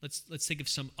 Let's think of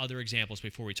some other examples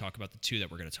before we talk about the two that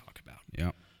we're going to talk about.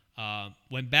 Yep.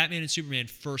 When Batman and Superman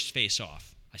first face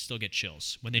off, I still get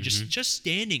chills. When they're just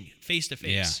standing face to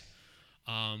face.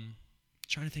 Trying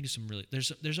to think of some really.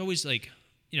 There's always like,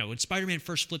 when Spider-Man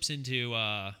first flips into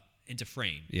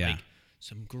frame. Yeah. Like,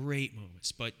 some great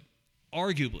moments, but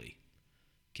arguably,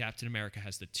 Captain America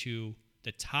has the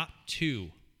top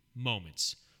two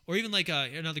moments, or even like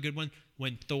another good one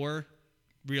when Thor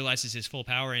realizes his full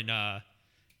power and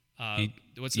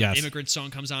the immigrant song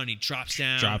comes on and he drops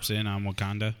down. Drops in on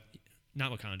Wakanda.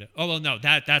 Not Wakanda. Oh well, no,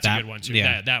 that's a good one too.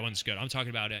 Yeah. That one's good. I'm talking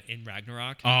about in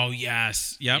Ragnarok. Oh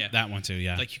yes, yep, Yeah. that one too.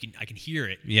 Yeah, Like I can hear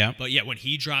it. Yeah. But yeah, when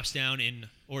he drops down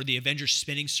or the Avengers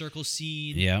spinning circle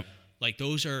scene. Yep. Like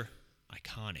those are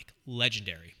iconic,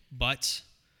 legendary. But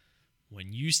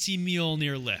when you see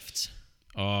Mjolnir lift,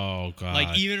 oh god,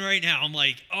 like even right now, I'm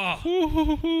like,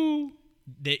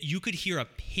 that you could hear a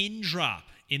pin drop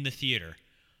in the theater.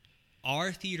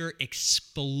 Our theater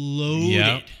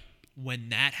exploded when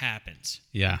that happens.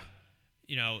 Yeah.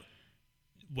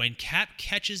 When Cap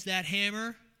catches that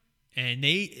hammer, and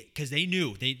because they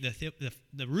knew the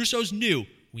Russos knew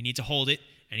we need to hold it,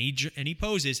 and he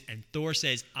poses, and Thor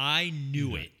says, "I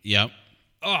knew it." Yep.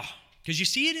 Oh, because you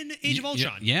see it in Age of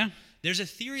Ultron. Yeah. There's a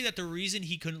theory that the reason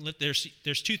he couldn't lift.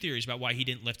 There's two theories about why he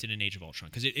didn't lift it in Age of Ultron,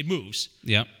 because it moves.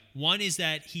 Yep. One is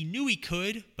that he knew he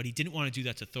could, but he didn't want to do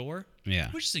that to Thor.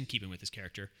 Yeah. Which is in keeping with his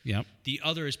character. Yep. The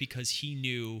other is because he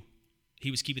knew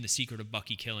he was keeping the secret of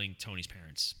Bucky killing Tony's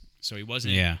parents, so he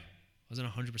wasn't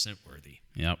 100% worthy.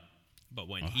 Yep. But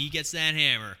when he gets that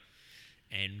hammer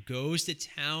and goes to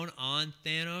town on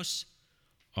Thanos,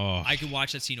 I could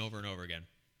watch that scene over and over again.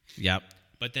 Yep.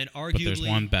 But then But there's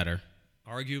one better.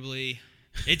 Arguably,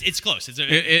 it's close.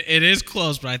 It is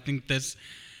close, but I think that's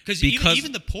because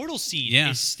even the portal scene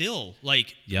is still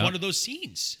like one of those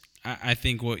scenes. I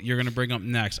think what you're going to bring up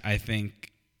next, I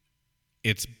think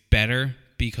it's better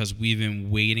because we've been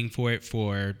waiting for it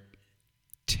for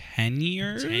 10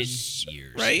 years. 10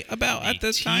 years. Right? At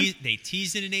this time. They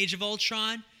teased it in Age of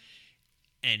Ultron,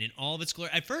 and in all of its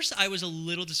glory. At first, I was a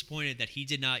little disappointed that he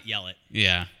did not yell it.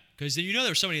 Yeah. Because there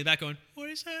was somebody in the back going, "What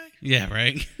did he say?" Yeah,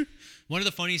 right? One of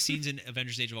the funniest scenes in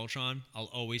Avengers Age of Ultron, I'll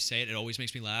always say it. It always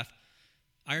makes me laugh.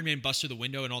 Iron Man busts through the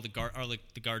window and all the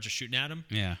guards are shooting at him.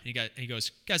 Yeah. And he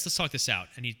goes, "Guys, let's talk this out."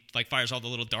 And he like fires all the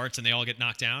little darts and they all get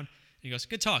knocked down. And he goes,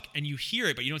 "Good talk." And you hear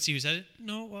it, but you don't see who said it.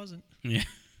 No, it wasn't. Yeah.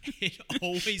 It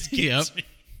always gets me.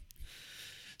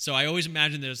 So I always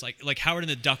imagine there's like Howard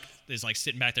and the Duck is like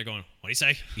sitting back there going, "What do you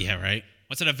say?" Yeah, right.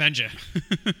 What's an Avenger?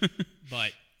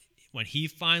 But when he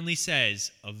finally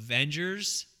says,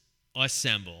 "Avengers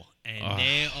assemble," and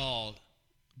they all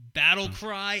battle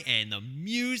cry and the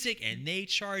music and they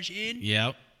charge in.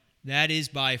 Yep. That is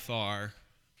by far,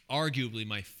 arguably,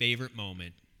 my favorite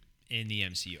moment in the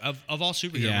MCU. Of all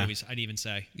superhero movies, I'd even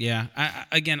say. Yeah.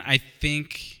 I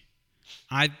think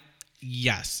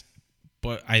yes.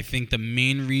 But I think the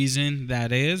main reason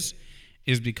that is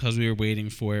because we were waiting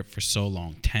for it for so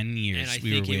long. 10 years and I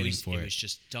we think were waiting for it. It was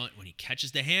just done when he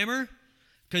catches the hammer.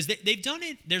 Because they've done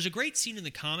it. There's a great scene in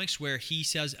the comics where he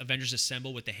says Avengers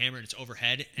assemble with the hammer and it's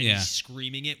overhead and he's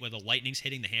screaming it where the lightning's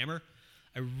hitting the hammer.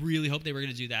 I really hope they were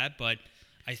going to do that, but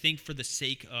I think for the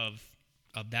sake of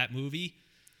that movie,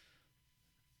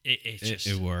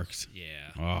 it worked.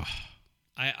 Yeah. Oh.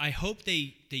 I hope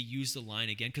they use the line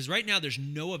again because right now there's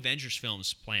no Avengers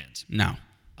films planned. No.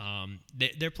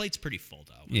 Their plate's pretty full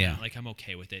though. Yeah. Like I'm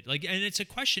okay with it. Like, and it's a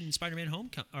question in Spider-Man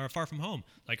or Far From Home.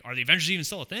 Like, are the Avengers even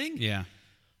still a thing? Yeah.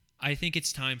 I think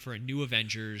it's time for a new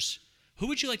Avengers. Who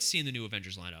would you like to see in the new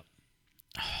Avengers lineup?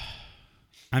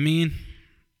 I mean,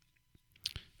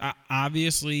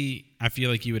 obviously, I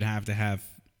feel like you would have to have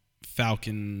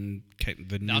new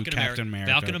Captain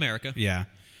America. Falcon America. Yeah.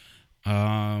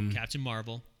 Captain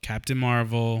Marvel. Captain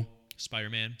Marvel,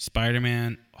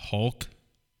 Spider-Man, Hulk.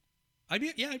 I'd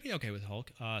be okay with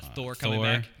Hulk. Thor coming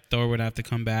back. Thor would have to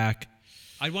come back.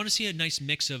 I'd want to see a nice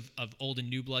mix of old and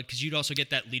new blood because you'd also get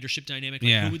that leadership dynamic.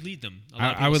 Yeah. Who would lead them?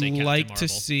 I would like to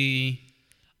see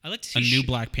a new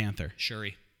Black Panther.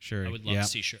 Shuri. Shuri. I would love to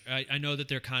see Shuri. I know that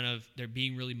they're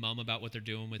being really mum about what they're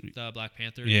doing with Black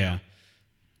Panther. Yeah.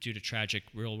 Due to tragic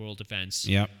real world events.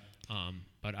 Yep.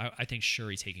 But I think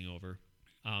Shuri taking over.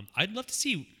 I'd love to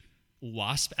see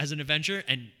Wasp as an Avenger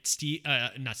and Scott.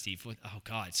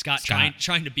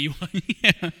 Trying to be one.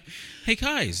 Yeah. Hey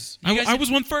guys, I was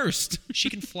one first.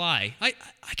 She can fly. I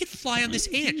could fly on this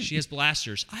ant. She has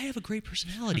blasters. I have a great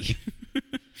personality.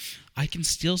 I can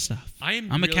steal stuff.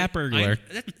 I'm a cat burglar.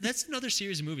 That's another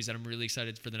series of movies that I'm really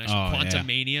excited for the next one. Quantum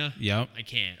Mania. Yep. I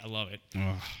can't. I love it.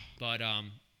 Oh. But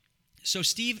so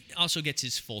Steve also gets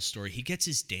his full story. He gets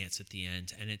his dance at the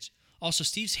end, and it's also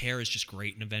Steve's hair is just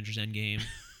great in Avengers Endgame.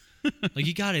 Like,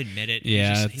 you gotta admit it.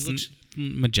 Yeah, he looks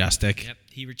majestic. Yep.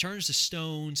 He returns to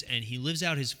Stones, and he lives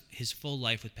out his full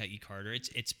life with Peggy Carter.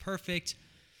 It's perfect.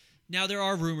 Now, there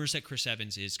are rumors that Chris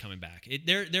Evans is coming back.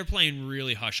 They're playing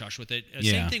really hush-hush with it.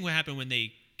 Same thing what happened when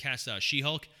they cast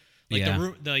She-Hulk. Like,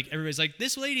 everybody's like,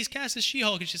 this lady's cast as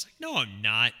She-Hulk. And she's like, no, I'm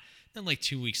not. Then, like,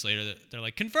 2 weeks later, they're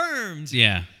like, confirmed.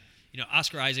 Yeah. You know,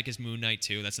 Oscar Isaac is Moon Knight,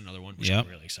 too. That's another one, which I'm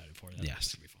really excited for. That's going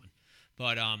to be fun.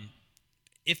 But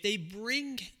if they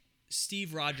bring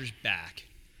Steve Rogers back,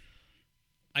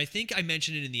 I think I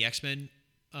mentioned it in the X-Men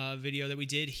video that we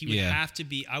did. He would have to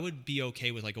be. I would be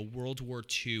okay with like a World War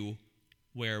II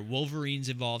where Wolverine's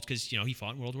involved because he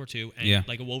fought in World War II, and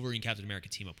like a Wolverine Captain America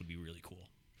team up would be really cool.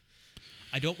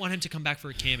 I don't want him to come back for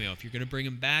a cameo. If you're going to bring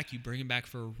him back, you bring him back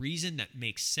for a reason that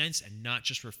makes sense and not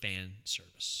just for fan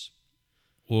service.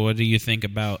 Well, what do you think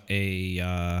about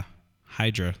a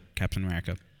Hydra Captain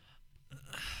America?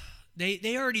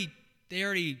 They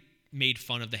already made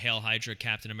fun of the Hail Hydra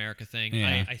Captain America thing.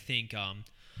 Yeah. I think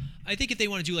if they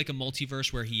want to do like a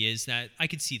multiverse where he is that, I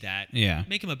could see that. Yeah.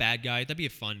 Make him a bad guy. That'd be a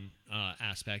fun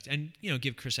aspect. And,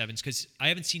 give Chris Evans, because I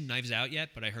haven't seen Knives Out yet,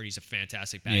 but I heard he's a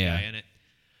fantastic bad guy in it.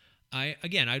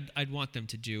 I'd want them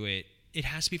to do it. It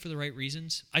has to be for the right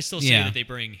reasons. I still say that they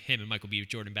bring him and Michael B.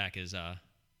 Jordan back as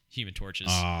Human Torches.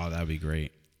 Oh, that'd be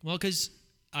great. Well, because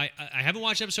I haven't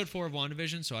watched episode 4 of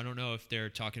WandaVision, so I don't know if they're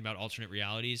talking about alternate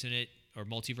realities in it or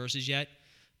multiverses yet.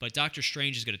 But Doctor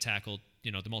Strange is going to tackle,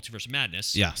 the multiverse of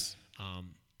madness. Yes.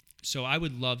 So I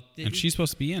would love... And she's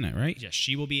supposed to be in it, right? Yes,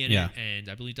 she will be in it. And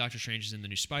I believe Doctor Strange is in the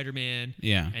new Spider-Man.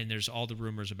 Yeah. And there's all the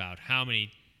rumors about how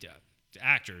many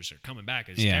actors are coming back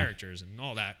as characters and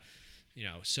all that.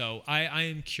 So I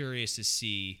am curious to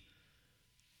see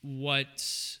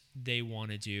what they want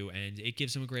to do, and it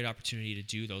gives them a great opportunity to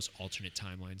do those alternate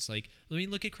timelines. Like,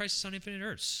 look at Crisis on Infinite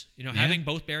Earths. Having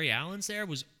both Barry Allens there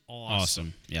was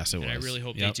awesome. Yes, it was. And I really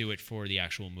hope they do it for the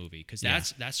actual movie, because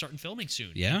that's starting filming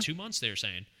soon. Yeah. In 2 months, they're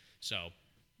saying. So,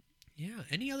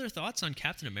 any other thoughts on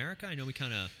Captain America? I know we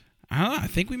kind of... I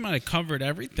think we might have covered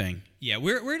everything. Yeah,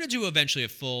 we're going to do eventually a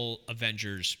full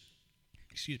Avengers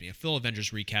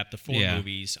recap, the 4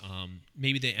 movies,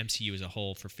 maybe the MCU as a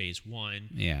whole for Phase 1.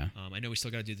 Yeah. I know we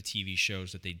still got to do the TV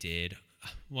shows that they did.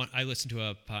 I listened to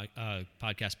a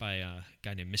podcast by a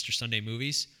guy named Mr. Sunday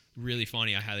Movies. Really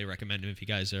funny. I highly recommend him if you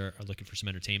guys are looking for some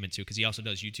entertainment too, because he also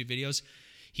does YouTube videos.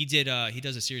 He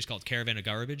does a series called Caravan of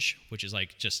Garbage, which is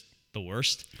like just the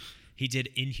worst. He did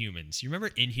Inhumans. You remember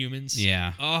Inhumans?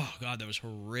 Yeah. Oh God, that was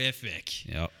horrific.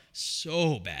 Yep.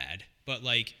 So bad. But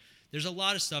like, there's a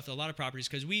lot of stuff, a lot of properties,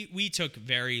 because we took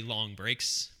very long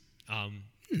breaks.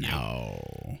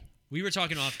 No. We were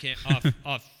talking off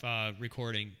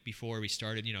recording before we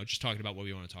started, just talking about what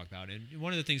we want to talk about. And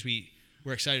one of the things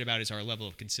we're excited about is our level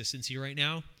of consistency right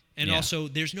now. And also,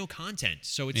 there's no content.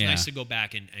 So it's nice to go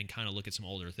back and kind of look at some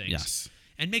older things. Yes.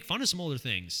 And make fun of some older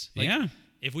things. Like,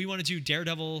 if we want to do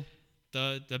Daredevil,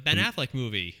 the Ben Affleck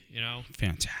movie,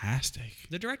 Fantastic.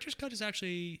 The director's cut is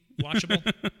actually watchable,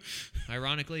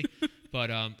 ironically. But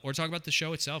or talk about the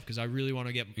show itself, because I really want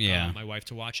to get my wife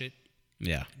to watch it.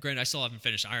 Yeah. Granted, I still haven't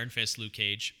finished Iron Fist, Luke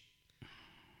Cage.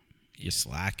 You're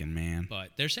slacking, man. But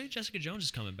they're saying Jessica Jones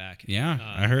is coming back. Yeah,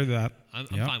 I heard that. I'm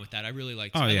fine with that. I really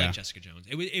liked Jessica Jones.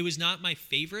 It was not my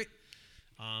favorite.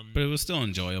 But it was still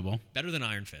enjoyable. Better than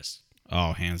Iron Fist.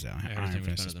 Oh, hands down.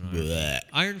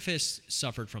 Iron Fist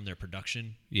suffered from their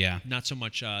production. Yeah. Not so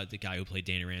much the guy who played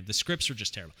Danny Rand. The scripts were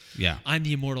just terrible. Yeah. I'm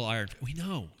the immortal Iron Fist. We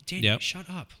know. Danny, shut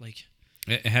up. Like,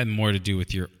 it had more to do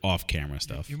with your off-camera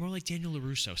stuff. You're more like Daniel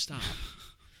LaRusso. Stop.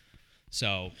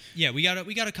 So, we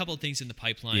got a couple of things in the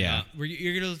pipeline. Yeah.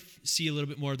 You're going to see a little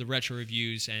bit more of the retro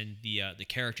reviews and the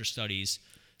character studies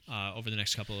over the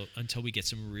next until we get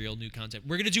some real new content.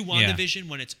 We're gonna do WandaVision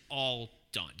when it's all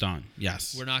done. Done.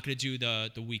 Yes. We're not gonna do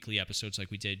the weekly episodes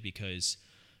like we did because,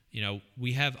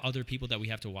 we have other people that we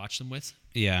have to watch them with.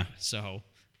 Yeah. So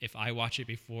if I watch it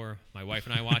before my wife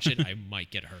and I watch it, I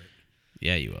might get hurt.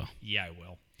 Yeah, you will. Yeah, I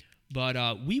will.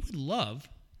 But we would love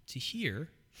to hear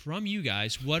from you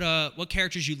guys what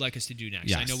characters you'd like us to do next.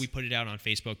 Yes. I know we put it out on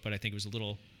Facebook, but I think it was a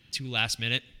little too last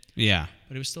minute. Yeah.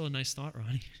 But it was still a nice thought,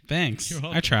 Ronnie. Thanks. You're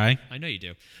welcome. I try. I know you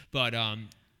do. But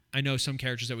I know some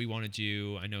characters that we want to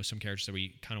do. I know some characters that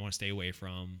we kind of want to stay away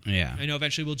from. Yeah. I know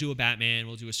eventually we'll do a Batman,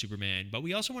 we'll do a Superman, but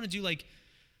we also want to do like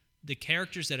the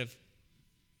characters that have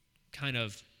kind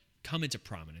of come into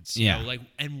prominence. Yeah.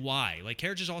 And why? Like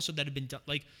characters also that have been done.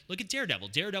 Like look at Daredevil.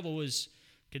 Daredevil was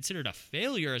considered a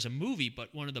failure as a movie,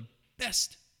 but one of the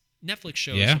best Netflix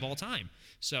shows of all time.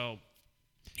 So,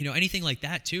 anything like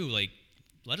that too. Like,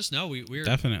 let us know. We're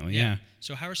definitely, yeah.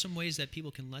 So, how are some ways that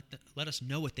people can let us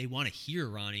know what they want to hear,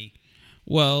 Ronnie?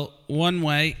 Well, one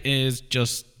way is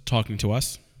just talking to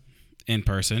us in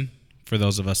person. For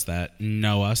those of us that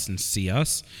know us and see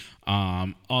us.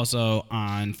 Also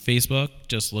on Facebook,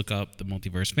 just look up the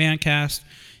Multiverse Fancast.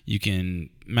 You can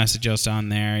message us on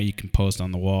there. You can post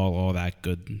on the wall, all that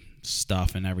good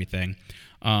stuff and everything.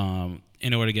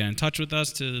 In order to get in touch with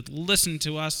us, to listen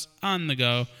to us on the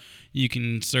go, you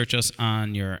can search us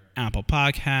on your Apple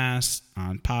Podcasts,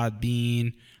 on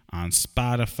Podbean, on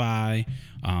Spotify.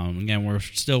 Again, we're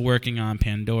still working on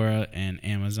Pandora and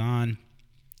Amazon.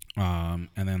 And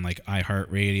then like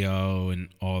iHeartRadio and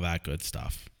all that good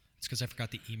stuff. It's because I forgot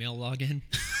the email login.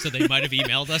 So they might have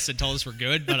emailed us and told us we're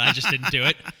good, but I just didn't do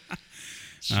it.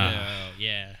 So,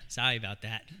 yeah, sorry about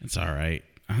that. It's all right.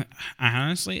 I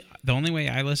honestly, the only way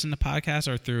I listen to podcasts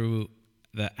are through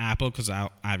the Apple, because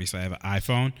obviously I have an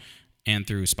iPhone, and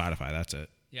through Spotify. That's it.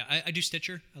 Yeah, I do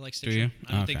Stitcher. I like Stitcher. Do you?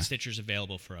 I don't think Stitcher's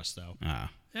available for us, though.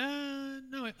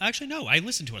 No, actually, no. I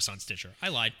listen to us on Stitcher. I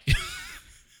lied.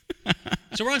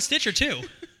 So we're on Stitcher, too.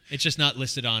 It's just not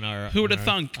listed on our... Who would have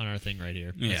thunk? On our thing right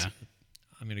here. Yeah.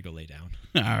 I'm going to go lay down.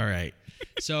 All right.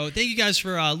 So thank you guys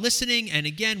for listening. And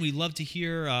again, we love to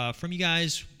hear from you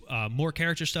guys. More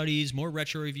character studies, more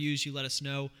retro reviews, you let us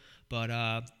know. But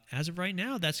as of right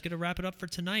now, that's going to wrap it up for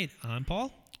tonight. I'm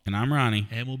Paul. And I'm Ronnie.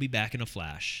 And we'll be back in a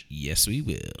flash. Yes, we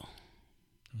will.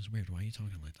 That was weird. Why are you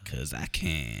talking like that? Because I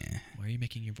can. Why are you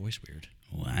making your voice weird?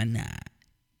 Why not?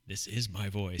 This is my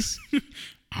voice.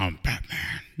 I'm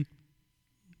Batman.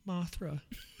 Mothra.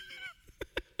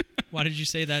 Why did you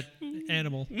say that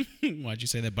animal? Why'd you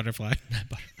say that butterfly?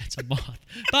 It's a moth.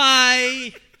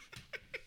 Bye!